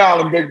got me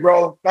smiling, big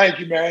bro. Thank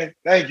you, man.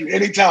 Thank you.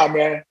 Anytime,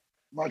 man.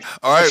 All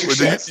right,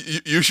 well,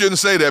 you shouldn't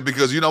say that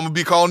because, I'm going to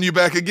be calling you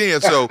back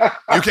again. So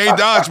you can't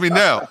dodge me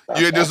now.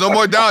 There's no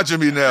more dodging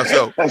me now.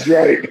 So That's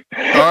right.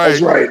 All right.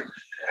 That's right.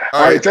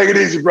 All right, take it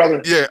easy,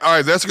 brother. Yeah, all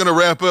right, that's going to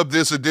wrap up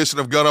this edition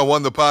of Gun on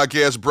One, the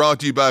podcast,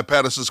 brought to you by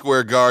Patterson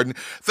Square Garden.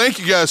 Thank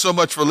you guys so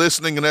much for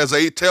listening. And as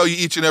I tell you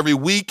each and every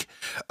week,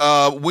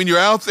 when you're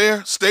out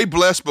there, stay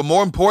blessed, but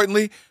more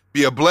importantly,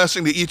 be a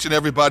blessing to each and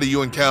everybody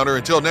you encounter.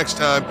 Until next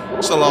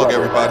time, so long,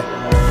 everybody.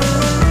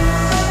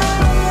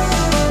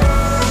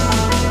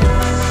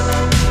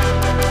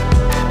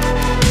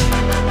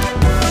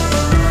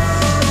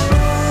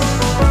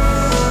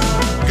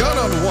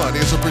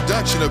 Is a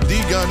production of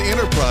D-Gun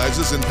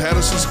Enterprises in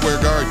Patterson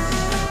Square Garden.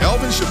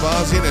 Elvin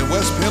Shabazian and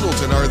Wes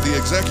Pendleton are the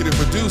executive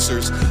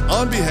producers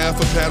on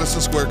behalf of Patterson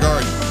Square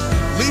Garden.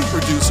 Lead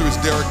producer is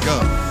Derek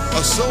Gunn.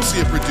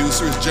 Associate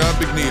producer is John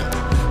McNeil.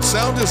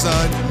 Sound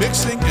design,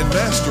 mixing, and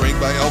mastering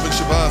by Elvin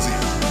Shabazian.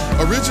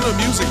 Original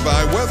music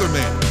by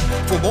Weatherman.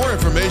 For more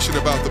information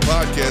about the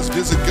podcast,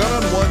 visit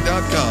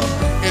gunonone.com.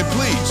 And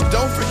please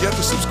don't forget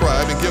to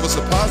subscribe and give us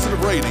a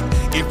positive rating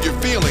if you're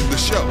feeling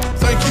the show.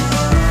 Thank you.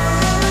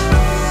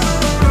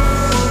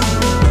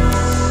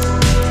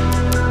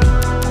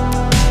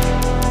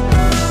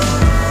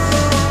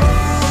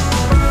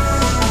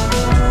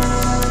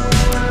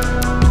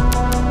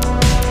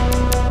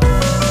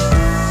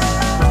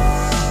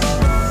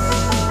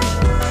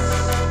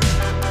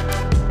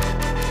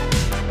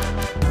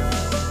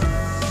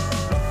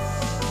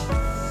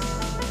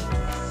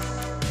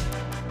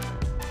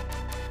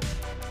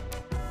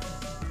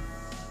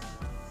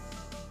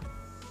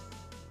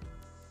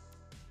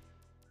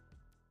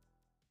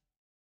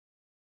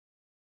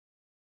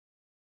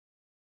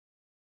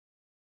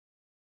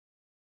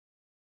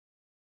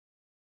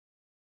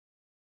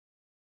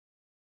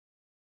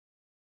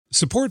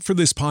 Support for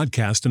this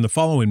podcast and the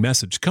following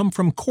message come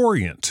from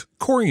Corient.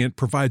 Corient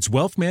provides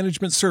wealth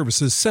management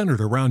services centered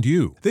around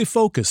you. They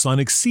focus on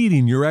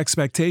exceeding your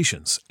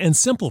expectations and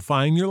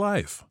simplifying your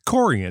life.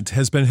 Corient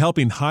has been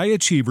helping high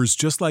achievers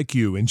just like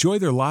you enjoy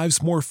their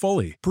lives more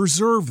fully,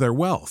 preserve their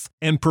wealth,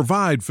 and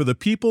provide for the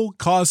people,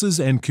 causes,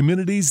 and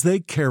communities they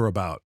care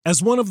about.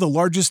 As one of the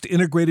largest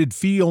integrated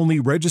fee-only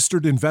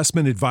registered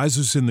investment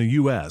advisors in the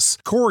U.S.,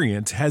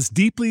 Corient has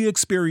deeply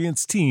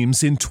experienced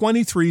teams in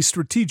 23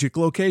 strategic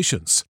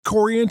locations.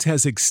 Corient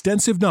has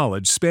extensive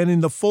knowledge spanning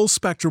the full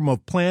spectrum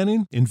of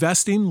planning,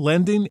 investing,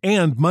 lending,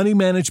 and money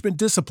management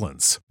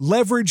disciplines.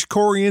 Leverage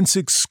Corient's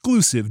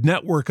exclusive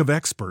network of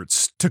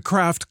experts to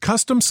craft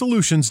custom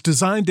solutions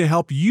designed to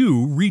help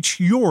you reach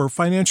your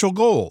financial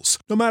goals,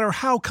 no matter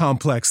how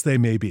complex they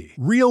may be.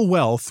 Real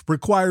wealth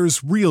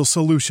requires real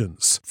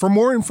solutions. For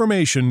more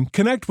information,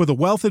 connect with a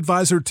wealth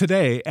advisor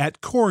today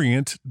at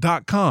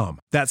Corient.com.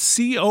 That's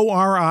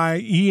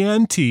Corient.com.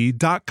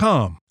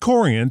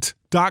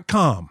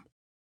 Corient.com.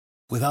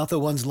 Without the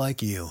ones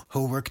like you,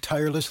 who work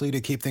tirelessly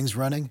to keep things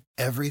running,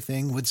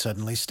 everything would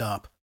suddenly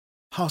stop.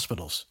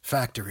 Hospitals,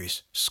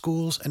 factories,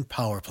 schools, and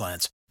power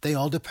plants, they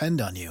all depend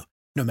on you.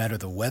 No matter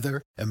the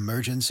weather,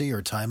 emergency,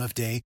 or time of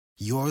day,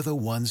 you're the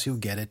ones who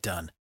get it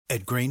done.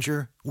 At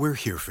Grainger, we're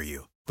here for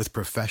you with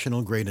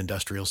professional-grade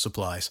industrial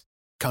supplies.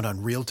 Count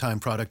on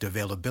real-time product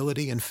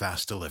availability and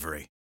fast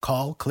delivery.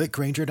 Call, click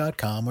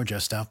Grainger.com, or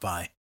just stop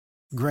by.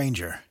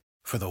 Grainger,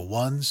 for the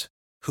ones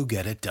who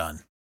get it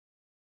done.